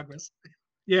work in marinate. progress.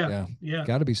 Yeah.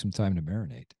 Got to be some time to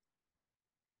marinate.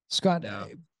 Scott,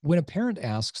 when a parent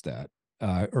asks that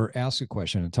or asks a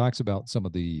question and talks about some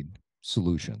of the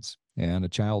solutions, and a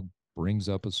child brings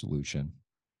up a solution,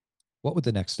 what would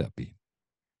the next step be?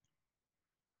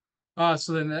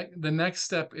 So the next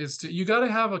step is you got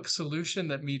to have a solution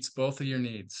that meets both of your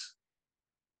needs.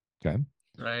 Okay.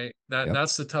 Right.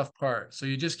 That's the tough part. So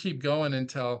you just keep going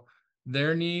until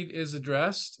their need is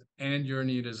addressed and your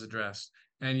need is addressed,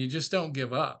 and you just don't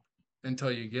give up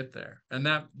until you get there. And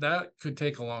that could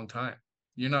take a long time.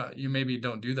 You maybe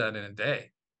don't do that in a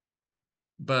day,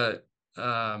 but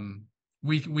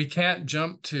we can't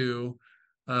jump to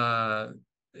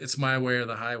it's my way or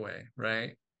the highway,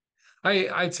 right?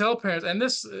 I tell parents, and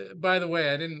this, by the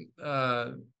way,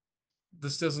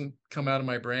 this doesn't come out of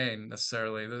my brain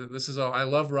necessarily. This is all, I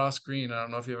love Ross Greene. I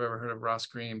don't know if you've ever heard of Ross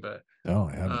Greene, but I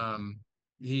haven't.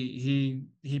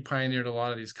 He pioneered a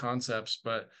lot of these concepts,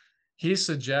 but he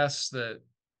suggests that,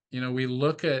 we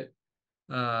look at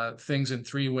things in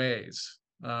 3 ways.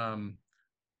 Plan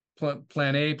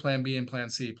A, plan B, and plan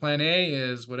C. Plan A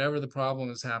is whatever the problem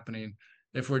is happening.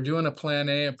 If we're doing a plan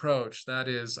A approach, that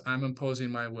is, I'm imposing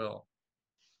my will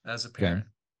as a parent. Okay.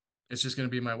 It's just going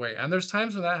to be my way. And there's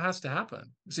times when that has to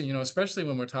happen. So, especially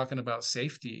when we're talking about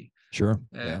safety. Sure.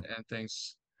 And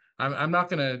things. I'm not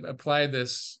going to apply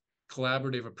this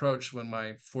collaborative approach when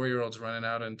my 4-year-old's running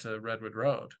out into Redwood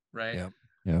Road, right?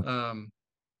 Yeah.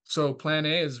 So plan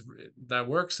A that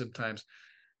works sometimes.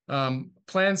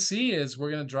 Plan C is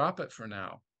we're going to drop it for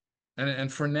now.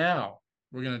 And for now,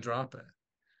 we're going to drop it.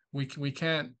 We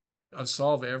can't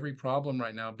solve every problem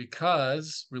right now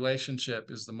because relationship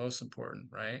is the most important,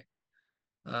 right?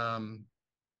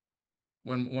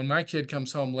 When my kid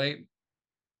comes home late,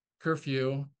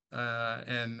 curfew,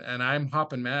 and I'm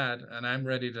hopping mad and I'm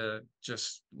ready to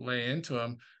just lay into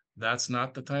him, that's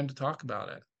not the time to talk about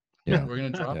it. Yeah. We're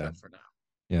going to drop it for now.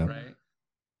 Yeah. Right.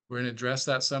 We're going to address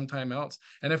that sometime else.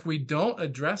 And if we don't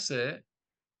address it,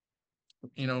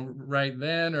 right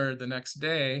then or the next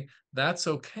day, that's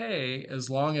okay, as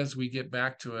long as we get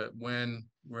back to it when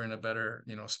we're in a better,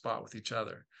 spot with each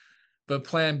other. But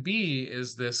plan B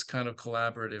is this kind of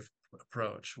collaborative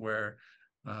approach where,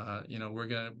 we're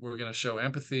gonna show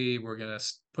empathy. We're gonna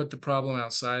put the problem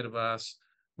outside of us.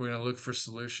 We're gonna look for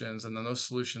solutions, and then those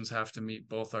solutions have to meet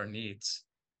both our needs.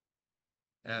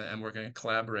 And we're gonna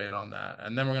collaborate on that,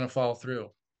 and then we're gonna follow through,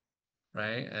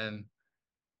 right? And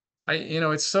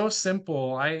it's so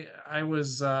simple.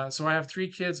 So I have 3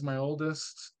 kids. My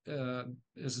oldest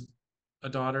is a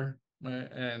daughter,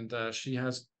 and she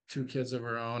has 2 kids of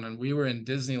her own. And we were in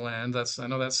Disneyland. I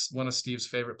know that's one of Steve's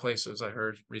favorite places, I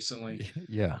heard recently.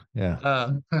 Yeah. We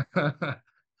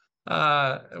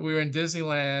were in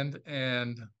Disneyland,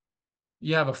 and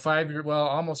you have a 5-year, well,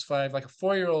 almost 5, like a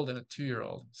 4-year-old and a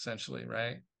 2-year-old, essentially,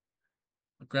 right?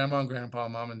 Grandma and grandpa,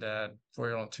 mom and dad,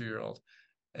 4-year-old and 2-year-old.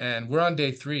 And we're on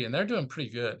day 3, and they're doing pretty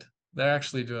good. They're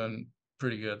actually doing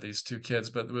pretty good, these 2 kids.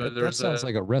 But that sounds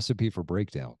like a recipe for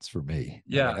breakdowns for me.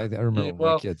 Yeah. I remember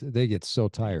my kids, they get so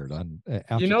tired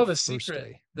after the secret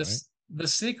day, right? The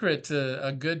secret to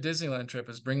a good Disneyland trip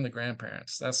is bring the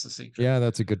grandparents. That's the secret. Yeah,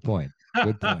 that's a good point.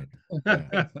 Good point.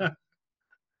 Yeah.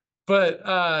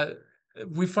 But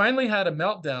we finally had a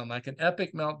meltdown, like an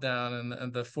epic meltdown,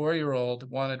 and the 4-year-old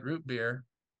wanted root beer.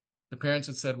 The parents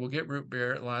had said, we'll get root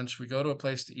beer at lunch. We go to a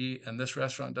place to eat, and this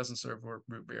restaurant doesn't serve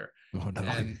root beer. Oh, no.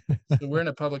 And so we're in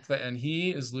a public place, and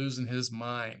he is losing his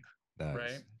mind. Nice.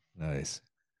 Right? Nice.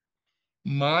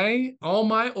 All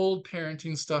my old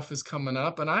parenting stuff is coming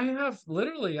up, and I have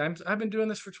literally, I've been doing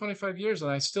this for 25 years, and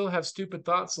I still have stupid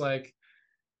thoughts like,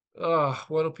 oh,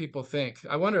 what do people think?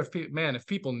 I wonder if if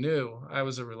people knew I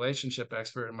was a relationship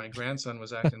expert and my grandson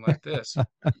was acting like this,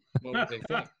 what would they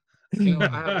think? You know,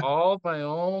 I have all my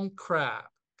own crap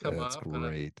come That's up,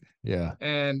 great. Yeah.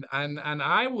 and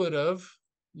I would have,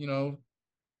 you know,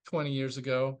 20 years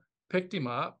ago, picked him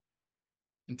up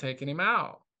and taken him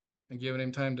out and given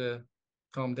him time to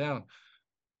calm down.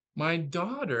 My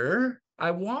daughter,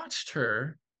 I watched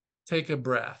her take a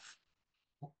breath,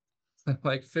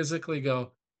 like physically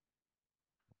go,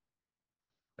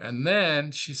 and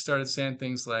then she started saying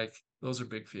things like, those are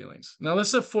big feelings. Now, this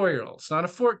is a 4-year-old. It's not a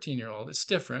 14-year-old. It's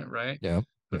different, right? Yeah.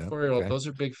 But Yeah. 4-year-old, Okay. those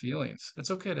are big feelings.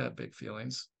 It's okay to have big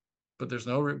feelings, but there's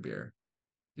no root beer.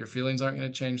 Your feelings aren't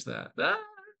going to change that.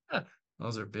 Ah,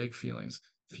 those are big feelings.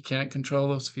 If you can't control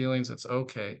those feelings, it's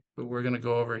okay. But we're going to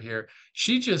go over here.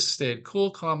 She just stayed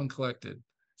cool, calm, and collected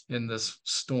in this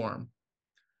storm.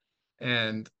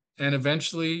 And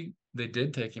eventually they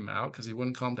did take him out because he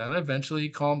wouldn't calm down. Eventually he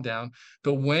calmed down.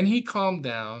 But when he calmed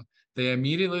down, they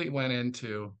immediately went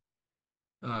into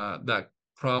that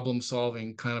problem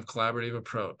solving kind of collaborative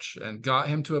approach and got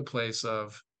him to a place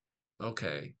of,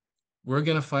 okay, we're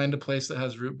going to find a place that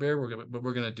has root beer, but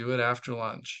we're going to do it after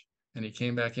lunch. And he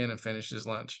came back in and finished his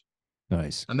lunch.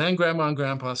 Nice. And then grandma and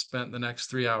grandpa spent the next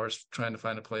 3 hours trying to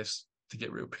find a place to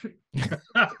get root beer.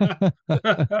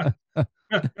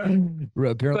 Apparently,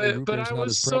 root but beer is not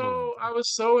as prevalent. I was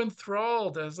so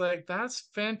enthralled. I was like, that's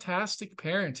fantastic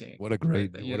parenting. What a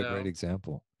great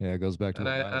example. Yeah, it goes back to what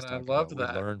Miles I talked about. loved We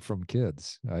that. learn from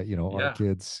kids. You know, our Yeah.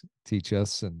 kids teach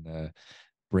us and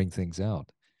bring things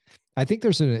out. I think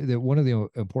there's one of the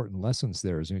important lessons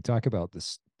there is when we talk about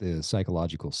the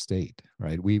psychological state,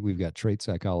 right? We've got trait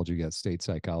psychology, we got state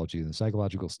psychology, the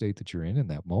psychological state that you're in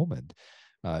that moment.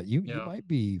 You might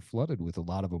be flooded with a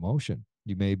lot of emotion.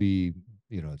 You may be,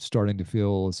 you know, starting to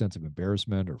feel a sense of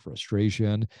embarrassment or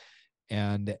frustration,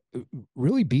 and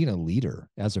really being a leader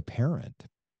as a parent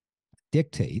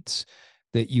dictates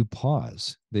that you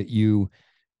pause, that you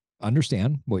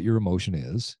understand what your emotion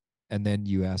is, and then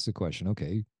you ask the question,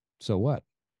 okay, so what?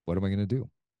 What am I going to do?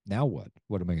 Now what?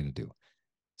 What am I going to do?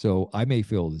 So I may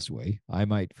feel this way. I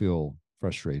might feel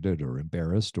frustrated or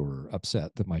embarrassed or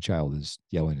upset that my child is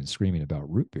yelling and screaming about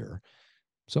root beer.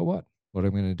 So what? What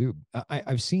am I going to do?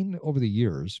 I've seen over the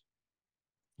years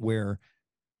where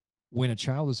when a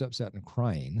child is upset and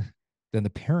crying, then the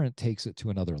parent takes it to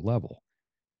another level.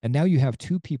 And now you have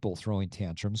two people throwing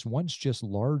tantrums. One's just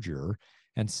larger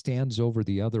and stands over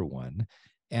the other one.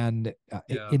 And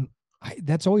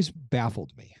that's always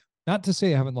baffled me. Not to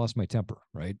say I haven't lost my temper,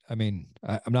 right? I mean,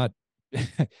 I'm not,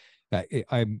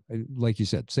 I'm like you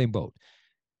said, same boat.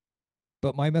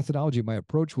 But my methodology, my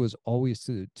approach was always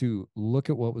to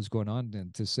look at what was going on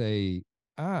and to say,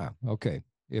 okay,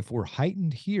 if we're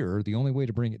heightened here, the only way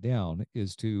to bring it down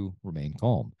is to remain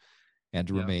calm and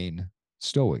to remain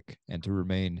stoic and to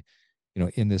remain, you know,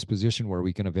 in this position where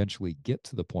we can eventually get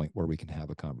to the point where we can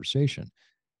have a conversation.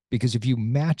 Because if you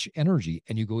match energy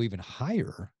and you go even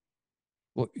higher,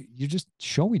 well, you're just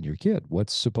showing your kid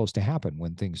what's supposed to happen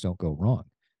when things don't go wrong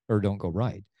or don't go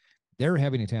right. They're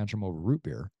having a tantrum over root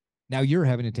beer. Now you're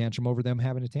having a tantrum over them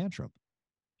having a tantrum.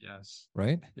 Yes.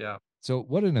 Right? Yeah. So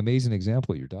what an amazing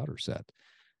example your daughter set.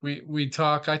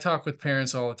 I talk with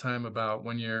parents all the time about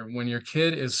when your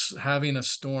kid is having a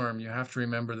storm, you have to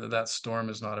remember that storm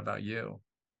is not about you.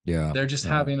 Yeah. They're just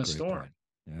having a storm. Point.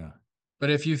 Yeah. But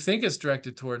if you think it's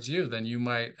directed towards you, then you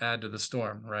might add to the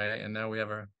storm, right? And now we have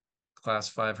a class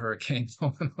 5 hurricane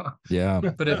going on. Yeah.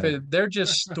 But if they're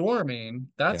just storming,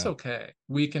 that's okay.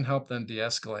 We can help them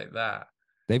de-escalate that.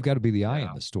 They've got to be the eye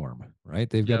in the storm, right?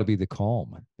 They've got to be the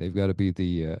calm. They've got to be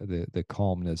the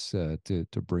calmness to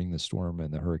bring the storm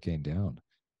and the hurricane down.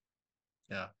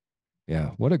 Yeah.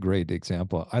 Yeah. What a great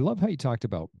example. I love how you talked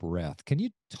about breath. Can you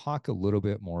talk a little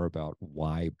bit more about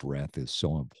why breath is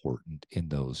so important in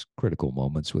those critical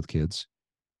moments with kids?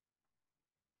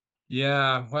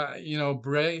 Yeah. Well, you know,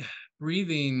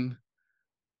 breathing,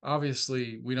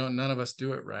 obviously none of us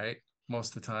do it right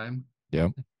most of the time. Yeah.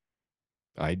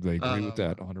 I agree with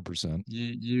that 100%.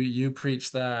 You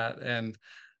preach that. And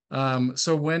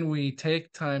so when we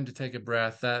take time to take a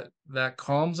breath, that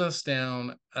calms us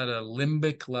down at a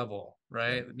limbic level,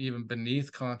 right? Yeah. Even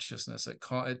beneath consciousness,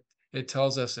 it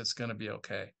tells us it's going to be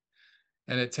okay.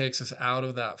 And it takes us out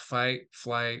of that fight,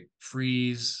 flight,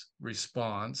 freeze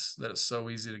response that is so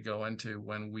easy to go into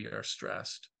when we are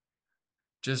stressed.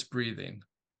 Just breathing,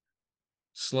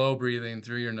 slow breathing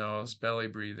through your nose, belly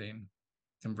breathing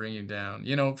can bring you down.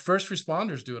 You know, first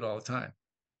responders do it all the time,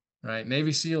 right?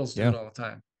 Navy SEALs do it all the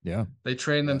time. Yeah. They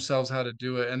train themselves how to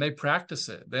do it and they practice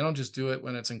it. They don't just do it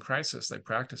when it's in crisis, they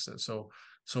practice it. So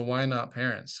why not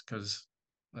parents? Because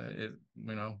It,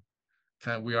 you know,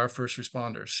 kind of, we are first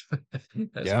responders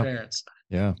as Yeah. parents.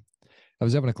 Yeah. I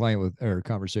was having a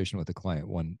conversation with a client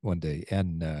one day,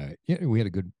 and we had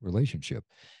a good relationship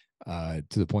to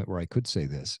the point where I could say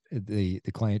this. The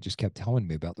client just kept telling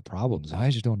me about the problems. I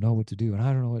just don't know what to do, and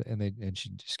I don't know what. And she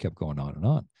just kept going on and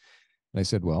on. And I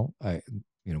said, well,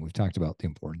 we've talked about the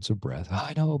importance of breath. "Oh,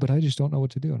 I know, but I just don't know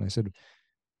what to do." And I said,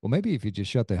 well, maybe if you just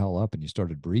shut the hell up and you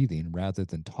started breathing rather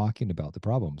than talking about the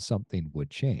problem, something would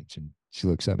change. And she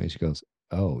looks at me and she goes,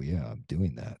 "Oh yeah, I'm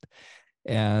doing that."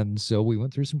 And so we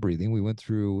went through some breathing. We went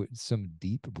through some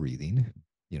deep breathing,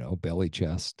 belly,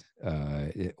 chest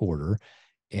order.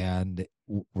 And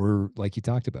we're, like you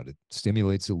talked about, it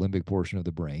stimulates the limbic portion of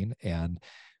the brain and,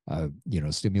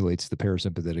 stimulates the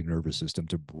parasympathetic nervous system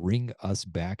to bring us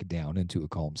back down into a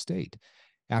calm state.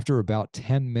 After about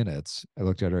 10 minutes, I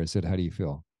looked at her. I said, "How do you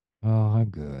feel?" "Oh, I'm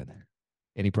good."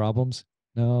 "Any problems?"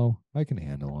 "No, I can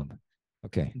handle them."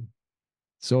 Okay.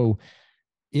 So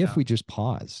if we just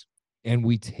pause and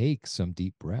we take some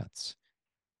deep breaths,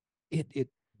 it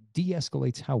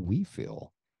de-escalates how we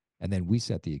feel. And then we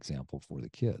set the example for the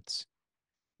kids.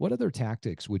 What other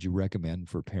tactics would you recommend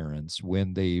for parents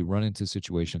when they run into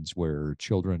situations where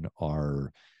children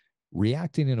are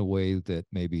reacting in a way that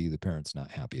maybe the parent's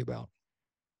not happy about?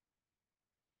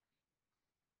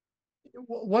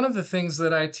 One of the things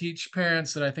that I teach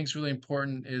parents that I think is really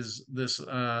important is this.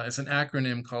 It's an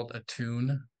acronym called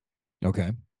ATTUNE.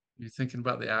 Okay. You're thinking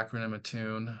about the acronym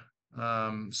ATTUNE.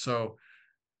 So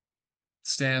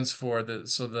stands for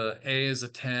the A is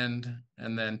attend,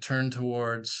 and then turn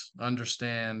towards,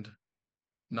 understand,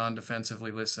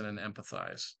 non-defensively listen, and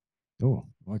empathize. Oh,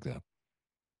 I like that.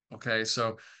 Okay,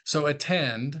 so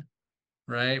attend,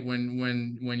 right?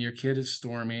 When your kid is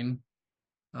storming,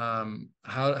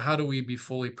 how do we be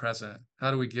fully present?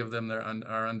 How do we give them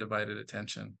our undivided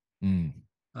attention? Mm.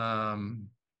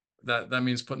 That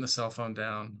means putting the cell phone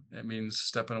down. It means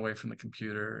stepping away from the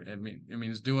computer. It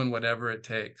means doing whatever it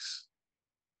takes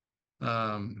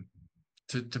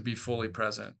to be fully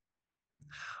present.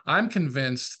 I'm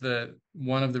convinced that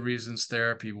one of the reasons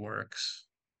therapy works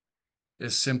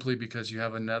is simply because you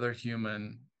have another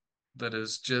human that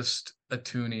is just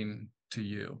attuning to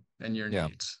you and your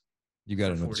needs. You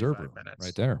got an observer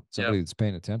right there, somebody that's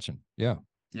paying attention. Yeah.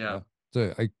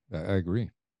 So I agree.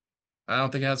 I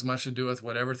don't think it has much to do with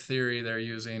whatever theory they're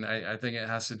using. I think it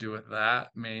has to do with that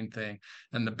main thing.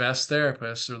 And the best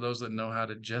therapists are those that know how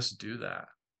to just do that.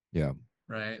 Yeah.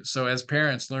 Right. So as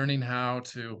parents, learning how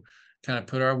to kind of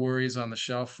put our worries on the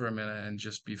shelf for a minute and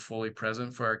just be fully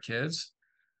present for our kids,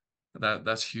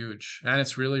 that's huge. And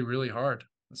it's really, really hard.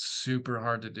 It's super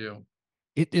hard to do.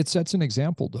 It sets an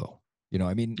example, though.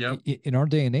 I mean, in our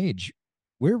day and age,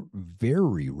 we're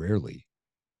very rarely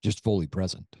just fully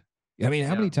present. I mean,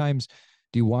 how many times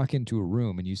do you walk into a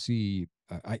room and you see,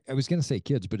 I was going to say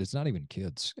kids, but it's not even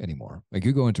kids anymore. Like,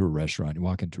 you go into a restaurant, you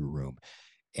walk into a room,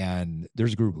 and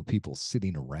there's a group of people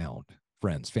sitting around,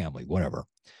 friends, family, whatever.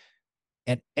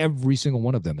 And every single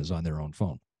one of them is on their own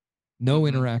phone. No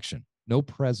interaction, no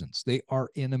presence. They are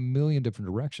in a million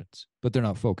different directions, but they're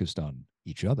not focused on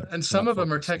each other. And some of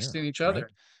them are texting each other,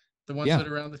 right? The ones that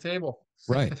are around the table.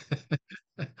 Right.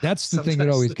 That's the thing that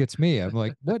always gets me. I'm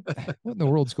like, what in the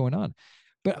world's going on?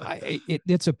 But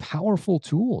it's a powerful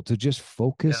tool to just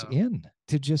focus in,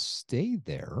 to just stay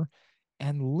there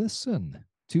and listen,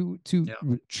 to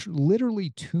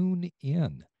literally tune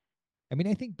in. I mean,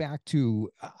 I think back to,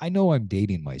 I know I'm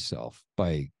dating myself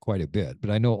by quite a bit, but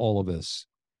I know all of us,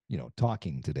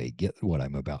 talking today, get what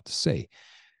I'm about to say.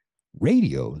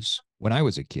 Radios, when I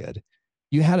was a kid,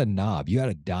 you had a knob, you had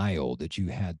a dial that you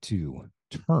had to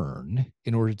turn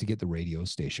in order to get the radio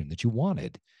station that you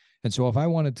wanted. And so if I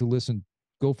wanted to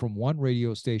go from one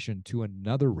radio station to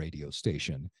another radio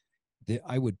station,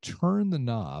 I would turn the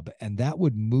knob and that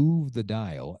would move the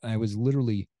dial. And I was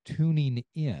literally tuning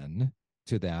in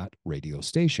to that radio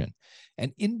station.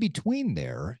 And in between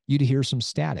there, you'd hear some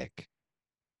static.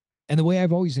 And the way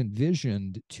I've always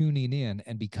envisioned tuning in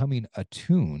and becoming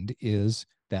attuned is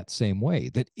that same way,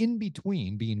 that in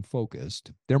between being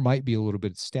focused, there might be a little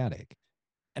bit of static.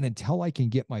 And until I can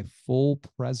get my full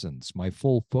presence, my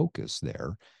full focus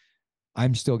there,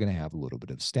 I'm still going to have a little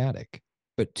bit of static.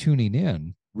 But tuning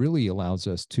in really allows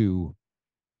us to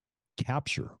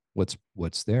capture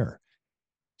what's there.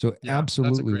 So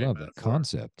absolutely love that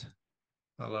concept.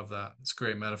 I love that. It's a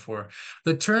great metaphor.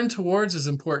 The turn towards is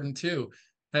important too.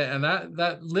 And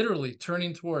that literally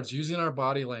turning towards, using our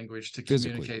body language to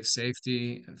communicate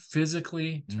safety, and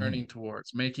physically turning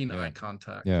towards, making eye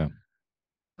contact.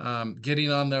 Getting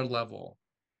on their level,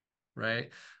 right?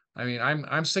 I mean, I'm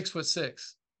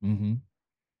 6'6".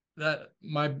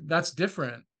 that's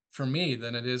different for me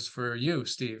than it is for you,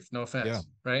 Steve. No Yeah. offense,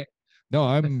 right? No,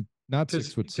 I'm not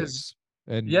Because 6'6",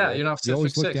 and yeah, you're not you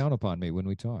always look 6'6". down upon me when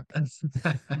we talk.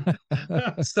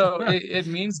 So it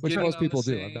means Which getting most on the people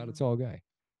do. I'm not a same tall guy.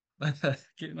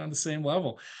 getting on the same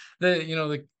level.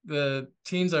 The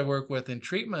teens I work with in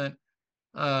treatment,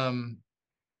 um,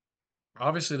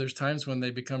 obviously there's times when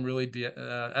they become really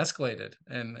escalated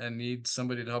and need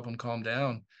somebody to help them calm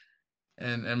down.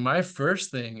 And my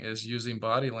first thing is using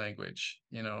body language,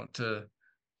 to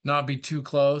not be too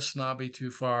close, not be too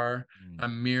far.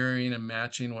 I'm mirroring and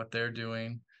matching what they're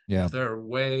doing. Yeah. If they're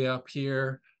way up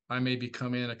here, I maybe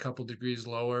come in a couple degrees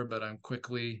lower, but I'm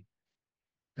quickly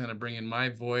kind of bringing my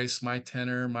voice, my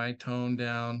tenor, my tone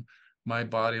down, my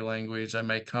body language. I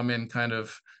may come in kind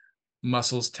of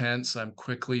muscles tense. I'm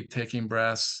quickly taking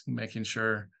breaths, making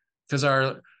sure, because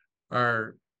our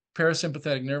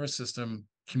parasympathetic nervous system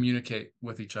communicate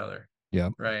with each other. Yeah.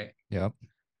 Right. Yeah.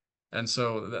 And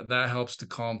so that helps to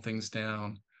calm things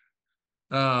down.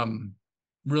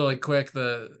 Really quick,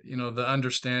 the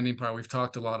understanding part, we've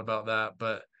talked a lot about that,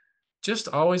 but just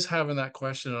always having that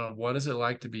question of what is it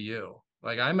like to be you?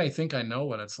 Like, I may think I know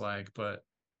what it's like, but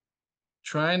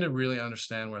trying to really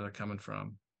understand where they're coming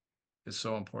from is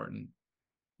so important.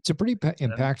 It's a pretty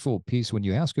impactful piece when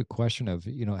you ask a question of,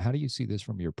 how do you see this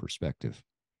from your perspective?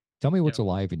 Tell me what's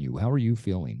alive in you. How are you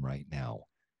feeling right now?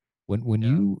 When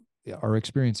you are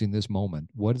experiencing this moment,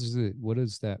 what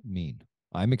does that mean?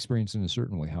 I'm experiencing a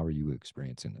certain way. How are you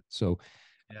experiencing it? So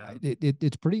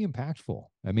it's pretty impactful.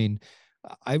 I mean,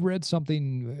 I read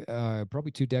something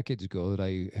probably 2 decades ago that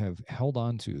I have held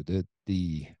on to, that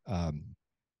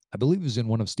I believe it was in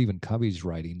one of Stephen Covey's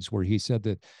writings, where he said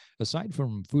that aside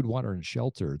from food, water, and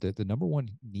shelter, that the number one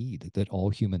need that all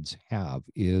humans have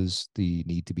is the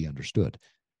need to be understood.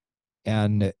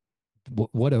 And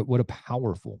what a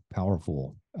powerful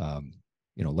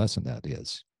lesson that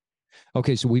is.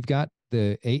 Okay, so we've got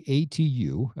the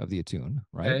ATU of the attune,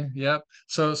 right? Okay, yep.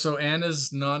 So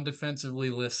Anna's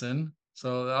non-defensively listen.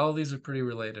 So all these are pretty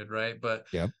related, right? But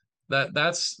yep.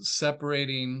 That's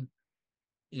separating,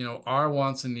 our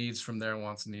wants and needs from their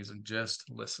wants and needs and just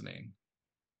listening.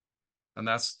 And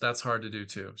that's hard to do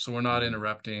too. So we're not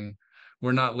interrupting.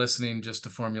 We're not listening just to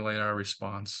formulate our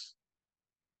response.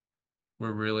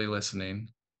 We're really listening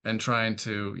and trying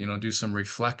to, do some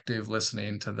reflective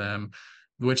listening to them,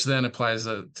 which then applies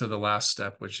to the last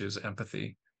step, which is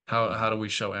empathy. How do we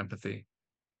show empathy?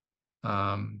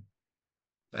 And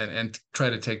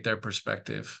try to take their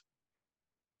perspective.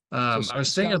 I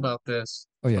was thinking about this.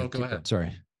 Oh yeah, go ahead.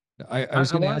 Sorry. I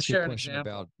was going to ask you a an question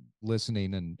example about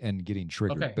listening and getting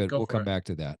triggered, Okay, but we'll come back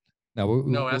to that. Now,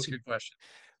 No, ask your question.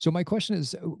 So my question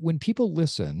is, when people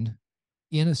listen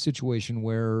in a situation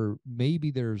where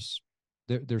maybe there's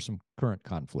some current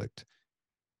conflict,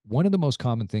 one of the most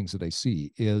common things that I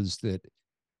see is that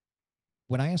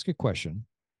when I ask a question,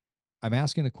 I'm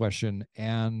asking a question,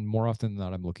 and more often than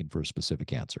not, I'm looking for a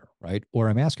specific answer, right? Or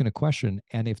I'm asking a question,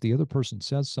 and if the other person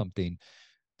says something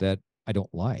that I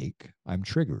don't like, I'm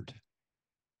triggered.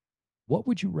 What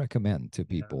would you recommend to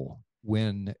people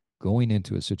when going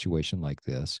into a situation like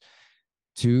this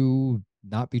to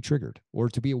not be triggered, or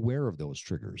to be aware of those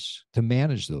triggers, to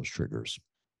manage those triggers?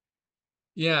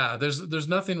 Yeah, there's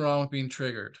nothing wrong with being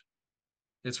triggered.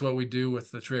 It's what we do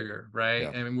with the trigger, right? Yeah.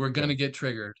 I mean, we're going to get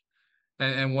triggered.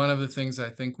 And one of the things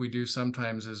I think we do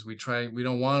sometimes is we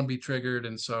don't want to be triggered.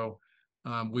 And so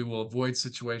we will avoid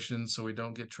situations so we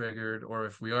don't get triggered. Or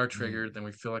if we are triggered, then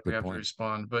we feel like we have to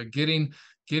respond. But getting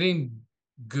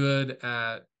good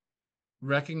at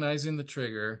recognizing the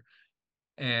trigger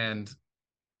and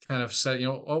kind of set,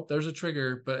 oh, there's a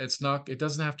trigger, but it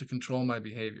doesn't have to control my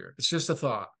behavior. It's just a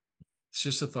thought. It's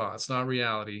just a thought. It's not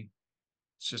reality.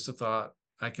 It's just a thought.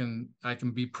 I can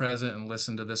be present and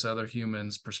listen to this other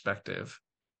human's perspective.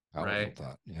 Powerful right.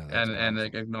 thought. Yeah. And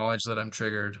acknowledge that I'm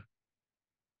triggered.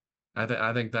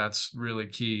 I think that's really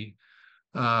key.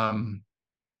 An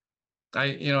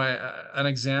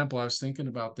example, I was thinking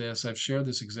about this. I've shared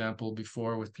this example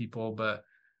before with people, but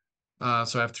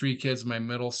so I have 3 kids. My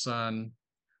middle son,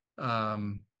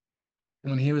 when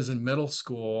he was in middle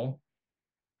school,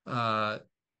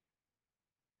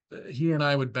 he and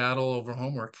I would battle over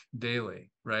homework daily,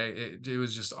 right? It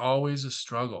was just always a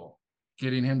struggle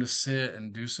getting him to sit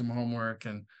and do some homework.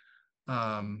 And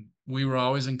we were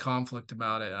always in conflict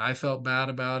about it. I felt bad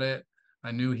about it.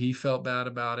 I knew he felt bad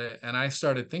about it. And I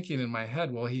started thinking in my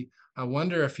head, well, I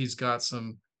wonder if he's got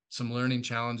some learning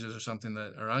challenges or something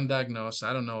that are undiagnosed,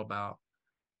 I don't know about.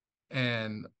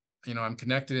 And, I'm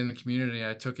connected in the community.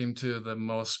 I took him to the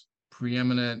most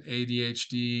preeminent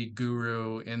ADHD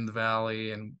guru in the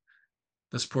Valley. And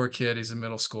this poor kid, he's in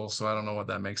middle school, so I don't know what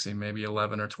that makes him, maybe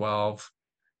 11 or 12.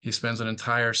 He spends an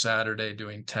entire Saturday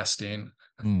doing testing.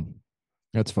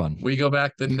 That's fun. We go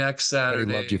back the next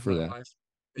Saturday. He loved you for that. Wife,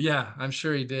 yeah, I'm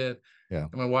sure he did. Yeah.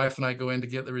 And my wife and I go in to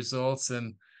get the results,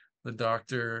 and the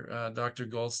doctor, Dr.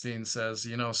 Goldstein, says,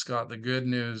 you know, Scott, the good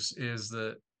news is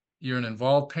that you're an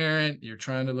involved parent. You're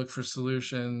trying to look for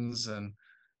solutions, and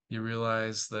you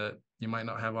realize that you might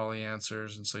not have all the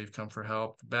answers, and so you've come for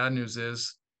help. The bad news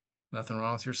is nothing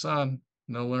wrong with your son.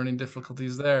 No learning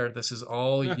difficulties there. This is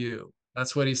all you.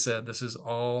 That's what he said. This is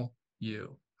all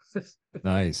you.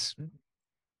 Nice.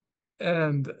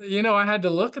 And, you know, I had to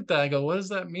look at that. I go, what does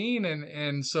that mean?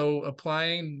 And so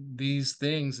applying these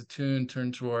things, attune,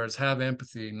 turn towards, have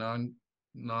empathy,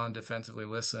 non-defensively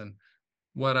listen.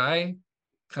 What I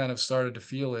kind of started to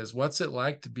feel is, what's it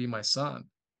like to be my son?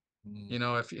 You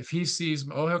know, if he sees,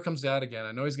 oh, here comes dad again.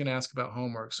 I know he's going to ask about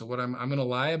homework. So what I'm going to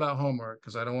lie about homework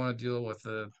because I don't want to deal with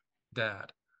the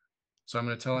dad. So I'm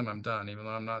going to tell him I'm done, even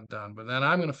though I'm not done. But then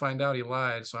I'm going to find out he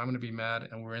lied. So I'm going to be mad.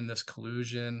 And we're in this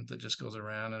collusion that just goes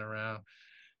around and around.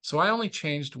 So I only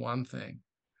changed one thing.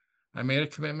 I made a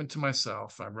commitment to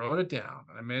myself. I wrote it down.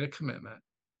 And I made a commitment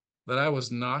that I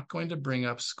was not going to bring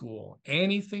up school,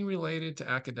 anything related to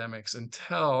academics,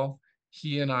 until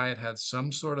he and I had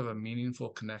some sort of a meaningful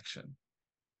connection,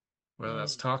 whether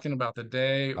that's talking about the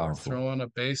day or throwing a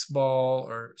baseball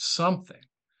or something.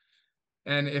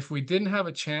 And if we didn't have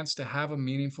a chance to have a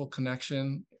meaningful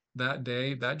connection that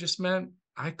day, that just meant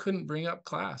I couldn't bring up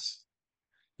class.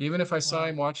 Even if I saw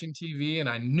him watching TV and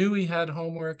I knew he had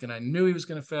homework and I knew he was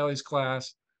going to fail his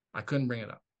class, I couldn't bring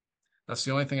it up. That's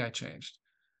the only thing I changed.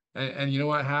 And you know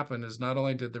what happened is, not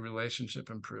only did the relationship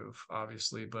improve,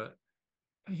 obviously, but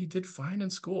he did fine in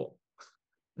school.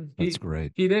 That's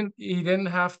great. He didn't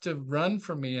have to run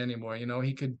from me anymore. You know,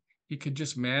 he could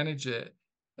just manage it.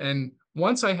 And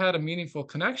once I had a meaningful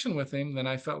connection with him, then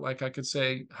I felt like I could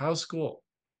say, how's school?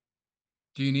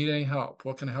 Do you need any help?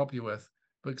 What can I help you with?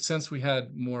 But since we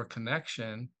had more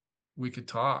connection, we could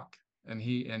talk, and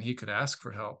he could ask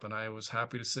for help, and I was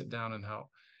happy to sit down and help.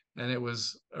 And it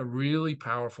was a really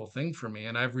powerful thing for me.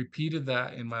 And I've repeated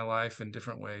that in my life in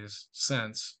different ways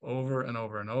since, over and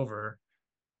over and over.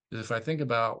 If I think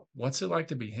about what's it like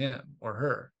to be him or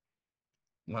her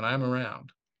when I'm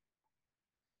around,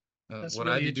 would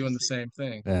I be doing the same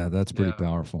thing? Yeah, that's pretty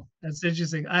powerful. That's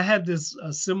interesting. I had this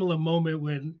similar moment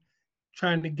when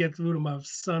trying to get through to my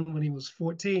son when he was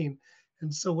 14.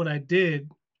 And so what I did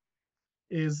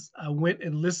is I went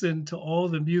and listened to all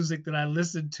the music that I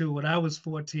listened to when I was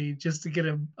 14, just to get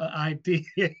an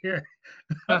idea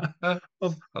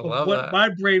of what my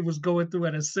brain was going through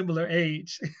at a similar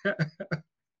age.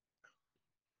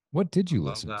 What did you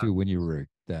listen to when you were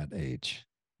that age?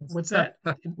 What's that?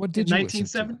 What did you listen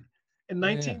to? In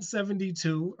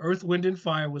 1972, Earth, Wind, and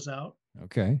Fire was out.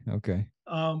 Okay.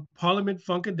 Parliament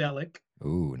Funkadelic.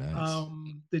 Oh, nice.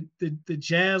 The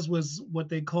jazz was what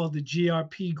they called the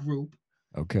GRP group.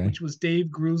 Okay. Which was Dave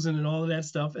Grusin and all of that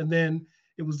stuff. And then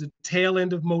it was the tail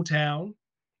end of Motown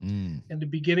and the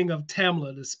beginning of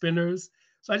Tamla, the Spinners.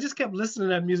 So I just kept listening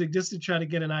to that music just to try to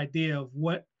get an idea of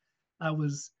what I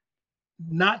was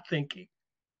not thinking,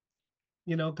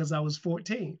 you know, because I was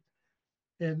 14.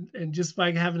 And just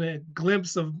by having a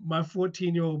glimpse of my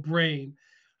 14-year-old brain,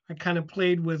 I kind of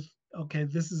played with, okay,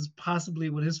 this is possibly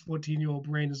what his 14-year-old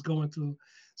brain is going through.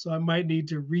 So I might need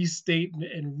to restate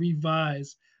and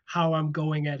revise how I'm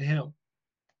going at him.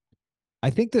 I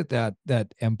think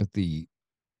that empathy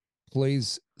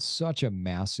plays such a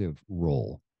massive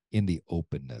role in the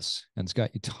openness. And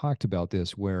Scott, you talked about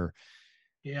this where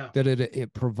that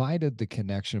it provided the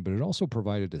connection, but it also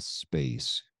provided a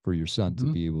space for your son to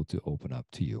be able to open up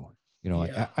to you. You know,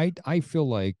 I feel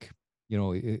like, you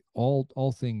know,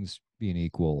 all things being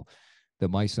equal, that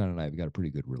my son and I have got a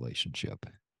pretty good relationship.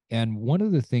 And one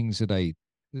of the things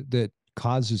that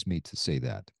causes me to say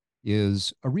that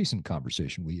is a recent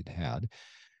conversation we had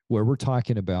where we're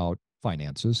talking about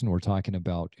finances, and we're talking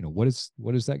about, you know, what is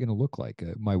that going to look like?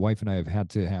 My wife and I have had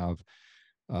to have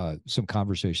some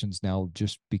conversations now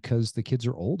just because the kids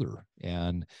are older,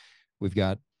 and we've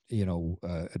got, you know,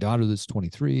 a daughter that's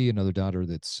 23, another daughter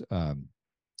that's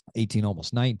 18,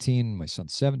 almost 19, my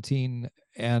son's 17.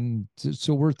 And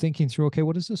so we're thinking through, okay,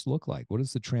 what does this look like? What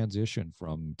does the transition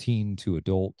from teen to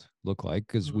adult look like?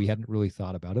 Because we hadn't really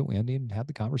thought about it. We hadn't even had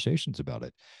the conversations about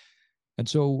it. And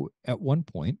so at one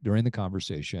point during the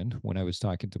conversation, when I was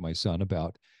talking to my son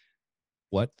about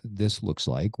what this looks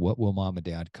like, what will mom and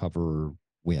dad cover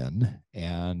when,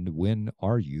 and when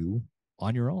are you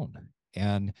on your own?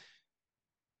 And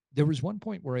there was one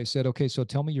point where I said, okay, so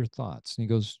tell me your thoughts. And he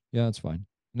goes, yeah, that's fine.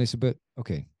 And I said, but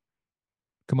okay,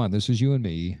 come on, this is you and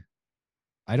me.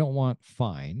 I don't want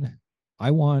fine.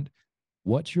 I want,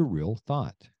 what's your real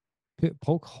thought?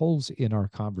 Poke holes in our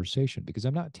conversation, because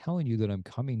I'm not telling you that I'm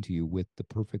coming to you with the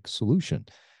perfect solution.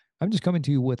 I'm just coming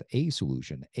to you with a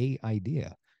solution, a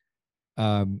idea.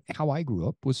 How I grew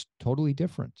up was totally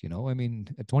different. I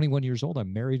mean, at 21 years old,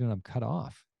 I'm married and I'm cut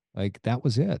off. Like, that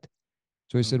was it.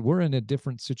 So I said, we're in a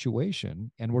different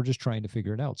situation and we're just trying to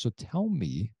figure it out. So tell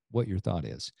me what your thought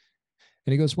is.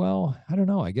 And he goes, well, I don't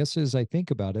know. I guess as I think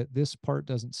about it, this part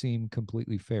doesn't seem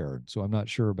completely fair. So I'm not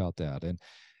sure about that. And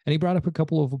he brought up a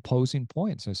couple of opposing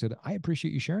points. I said, I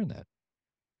appreciate you sharing that.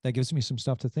 That gives me some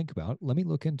stuff to think about. Let me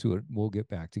look into it and we'll get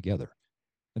back together.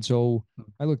 And so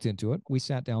I looked into it. We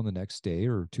sat down the next day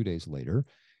or 2 days later,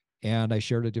 and I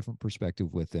shared a different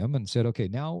perspective with them and said, okay,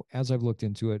 now as I've looked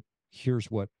into it,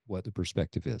 here's what the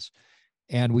perspective is.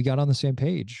 And we got on the same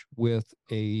page with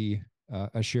a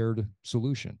shared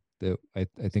solution that I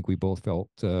think we both felt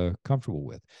comfortable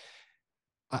with.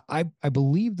 I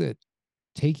believe that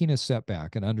taking a step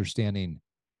back and understanding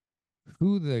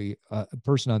who the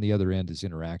person on the other end is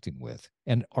interacting with,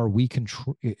 and are we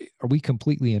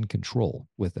completely in control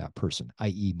with that person,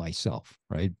 i.e. myself,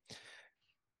 right?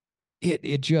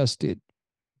 It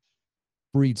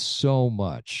breeds so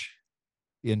much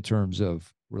in terms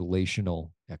of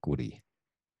relational equity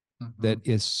that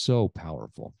is so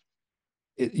powerful.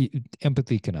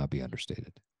 Empathy cannot be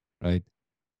understated, right?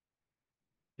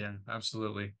 Yeah,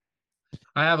 absolutely.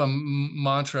 I have a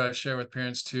mantra I share with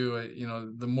parents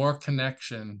too. The more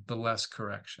connection, the less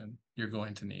correction you're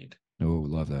going to need. Oh,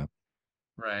 love that.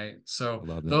 Right. So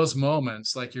those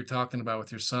moments, like you're talking about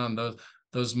with your son,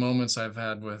 those moments I've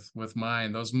had with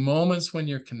mine, those moments when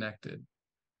you're connected,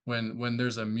 when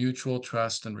there's a mutual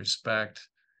trust and respect,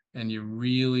 and you're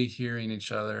really hearing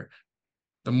each other,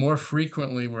 the more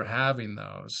frequently we're having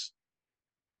those,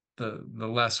 the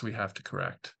less we have to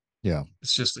correct. Yeah.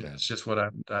 It's just what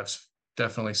I've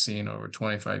definitely seen over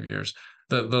 25 years.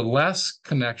 The less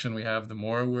connection we have, the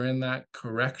more we're in that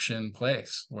correction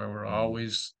place where we're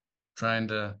always trying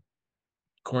to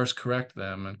course correct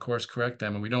them,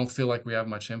 and we don't feel like we have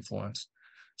much influence.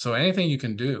 So anything you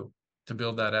can do to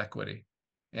build that equity,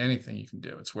 anything you can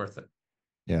do, it's worth it.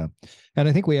 Yeah. And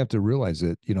I think we have to realize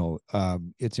that,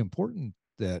 it's important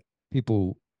that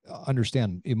people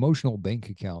understand emotional bank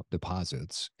account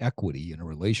deposits. Equity in a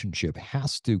relationship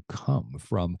has to come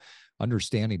from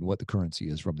understanding what the currency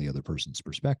is from the other person's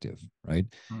perspective, right?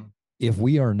 If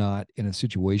we are not in a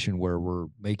situation where we're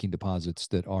making deposits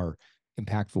that are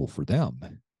impactful for them,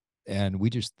 and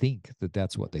we just think that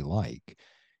that's what they like,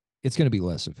 it's going to be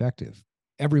less effective.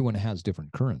 Everyone has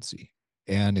different currency,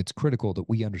 and it's critical that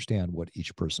we understand what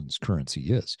each person's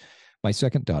currency is. My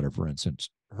second daughter, for instance,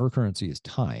 her currency is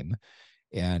time.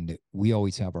 And we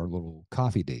always have our little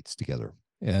coffee dates together,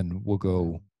 and we'll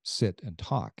go sit and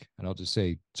talk. And I'll just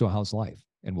say, so how's life?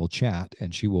 And we'll chat,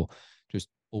 and she will just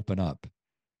open up.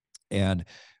 And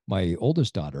my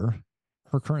oldest daughter,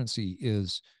 her currency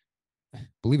is,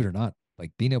 believe it or not,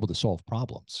 like being able to solve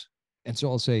problems. And so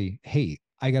I'll say, hey,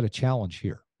 I got a challenge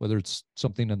here, whether it's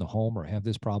something in the home or I have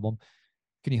this problem.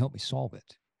 Can you help me solve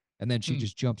it? And then she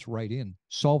just jumps right in,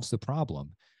 solves the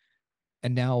problem.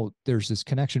 And now there's this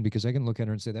connection, because I can look at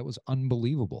her and say, that was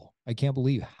unbelievable. I can't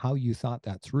believe how you thought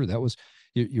that through. That was,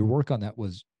 your work on that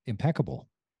was impeccable.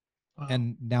 Wow.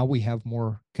 And now we have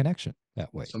more connection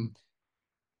that way.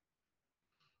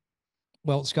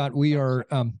 Well, Scott, we're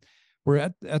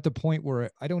at the point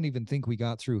where I don't even think we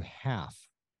got through half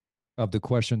of the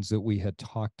questions that we had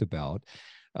talked about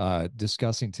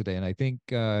discussing today. And I think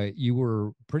you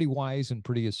were pretty wise and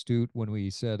pretty astute when we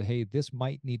said, hey, this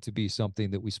might need to be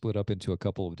something that we split up into a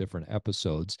couple of different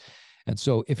episodes. And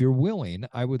so if you're willing,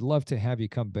 I would love to have you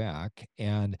come back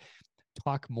and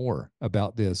talk more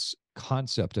about this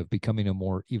concept of becoming a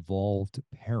more evolved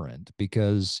parent,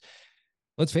 because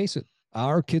let's face it,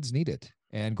 our kids need it.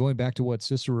 And going back to what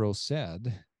Cicero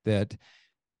said, that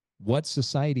what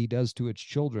society does to its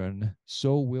children,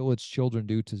 so will its children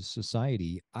do to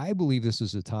society. I believe this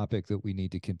is a topic that we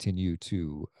need to continue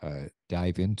to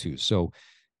dive into. So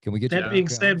can we get that being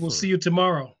said, we'll see you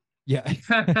tomorrow. Yeah.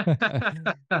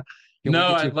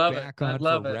 No, I'd love it. I'd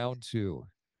love it. Round 2.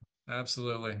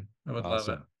 Absolutely. I would love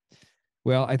it.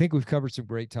 Well, I think we've covered some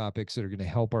great topics that are going to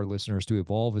help our listeners to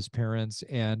evolve as parents.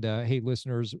 And hey,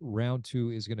 listeners, round 2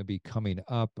 is going to be coming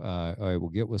up. I will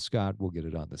get with Scott. We'll get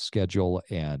it on the schedule.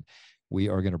 And we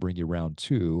are going to bring you round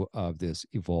 2 of this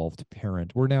evolved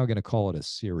parent. We're now going to call it a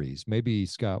series. Maybe,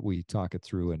 Scott, we talk it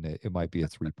through and it might be a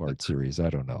 3-part series.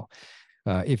 I don't know.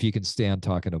 If you can stand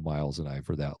talking to Miles and I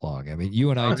for that long. I mean,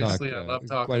 you and I talk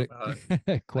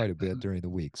quite a bit during the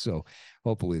week. So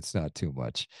hopefully it's not too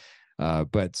much.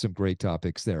 But some great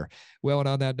topics there. Well, and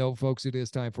on that note, folks, it is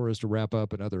time for us to wrap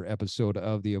up another episode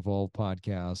of the Evolve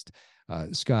podcast.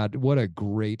 Scott, what a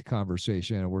great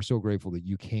conversation. And we're so grateful that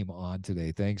you came on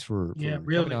today. Thanks for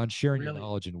coming on, sharing your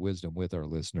knowledge and wisdom with our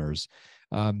listeners.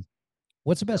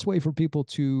 What's the best way for people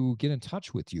to get in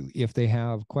touch with you if they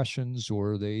have questions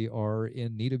or they are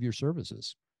in need of your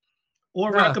services?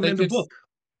 Or recommend a book.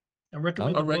 I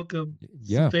recommend a book of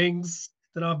things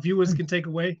that our viewers can take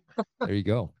away. There you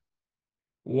go.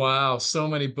 Wow, so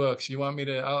many books. You want me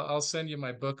to? I'll send you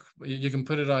my book. You can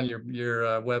put it on your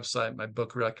website. My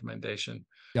book recommendation.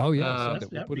 Oh yeah,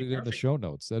 we'll put it in the show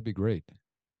notes. That'd be great.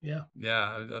 Yeah,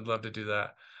 I'd love to do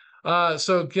that.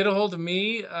 So get a hold of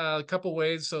me a couple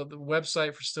ways. So the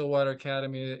website for Stillwater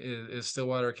Academy is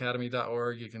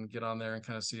stillwateracademy.org. You can get on there and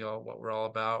kind of see what we're all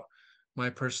about.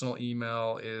 My personal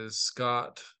email is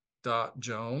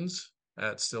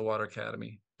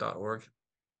scott.jones@stillwateracademy.org.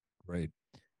 Great.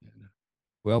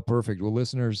 Well, perfect. Well,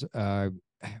 listeners,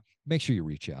 make sure you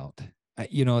reach out.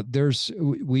 We're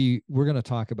going to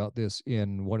talk about this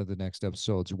in one of the next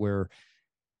episodes, where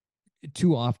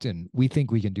too often we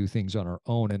think we can do things on our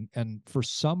own. And for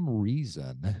some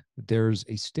reason, there's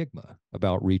a stigma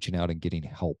about reaching out and getting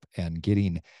help and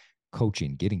getting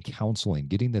coaching, getting counseling,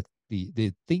 getting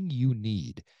the thing you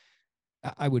need.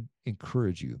 I would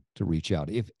encourage you to reach out.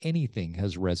 If anything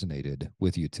has resonated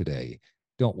with you today,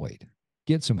 don't wait.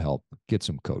 Get some help, get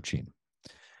some coaching.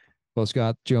 Well,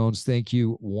 Scott Jones, thank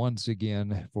you once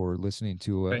again for listening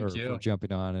to for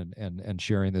jumping on and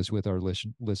sharing this with our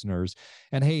listeners.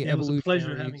 And hey, it was a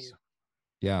pleasure having you.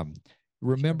 Yeah.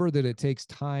 Remember that it takes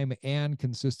time and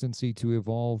consistency to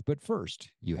evolve, but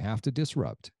first you have to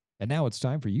disrupt. And now it's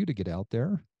time for you to get out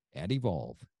there and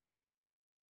evolve.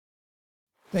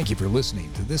 Thank you for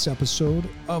listening to this episode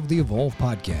of the Evolve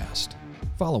Podcast.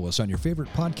 Follow us on your favorite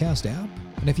podcast app,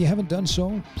 and if you haven't done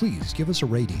so, please give us a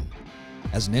rating.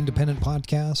 As an independent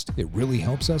podcast, it really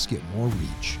helps us get more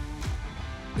reach.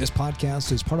 This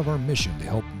podcast is part of our mission to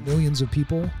help millions of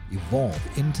people evolve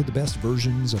into the best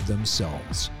versions of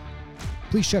themselves.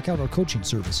 Please check out our coaching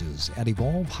services at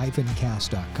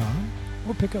evolve-cast.com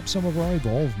or pick up some of our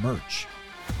Evolve merch.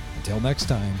 Until next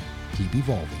time, keep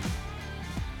evolving.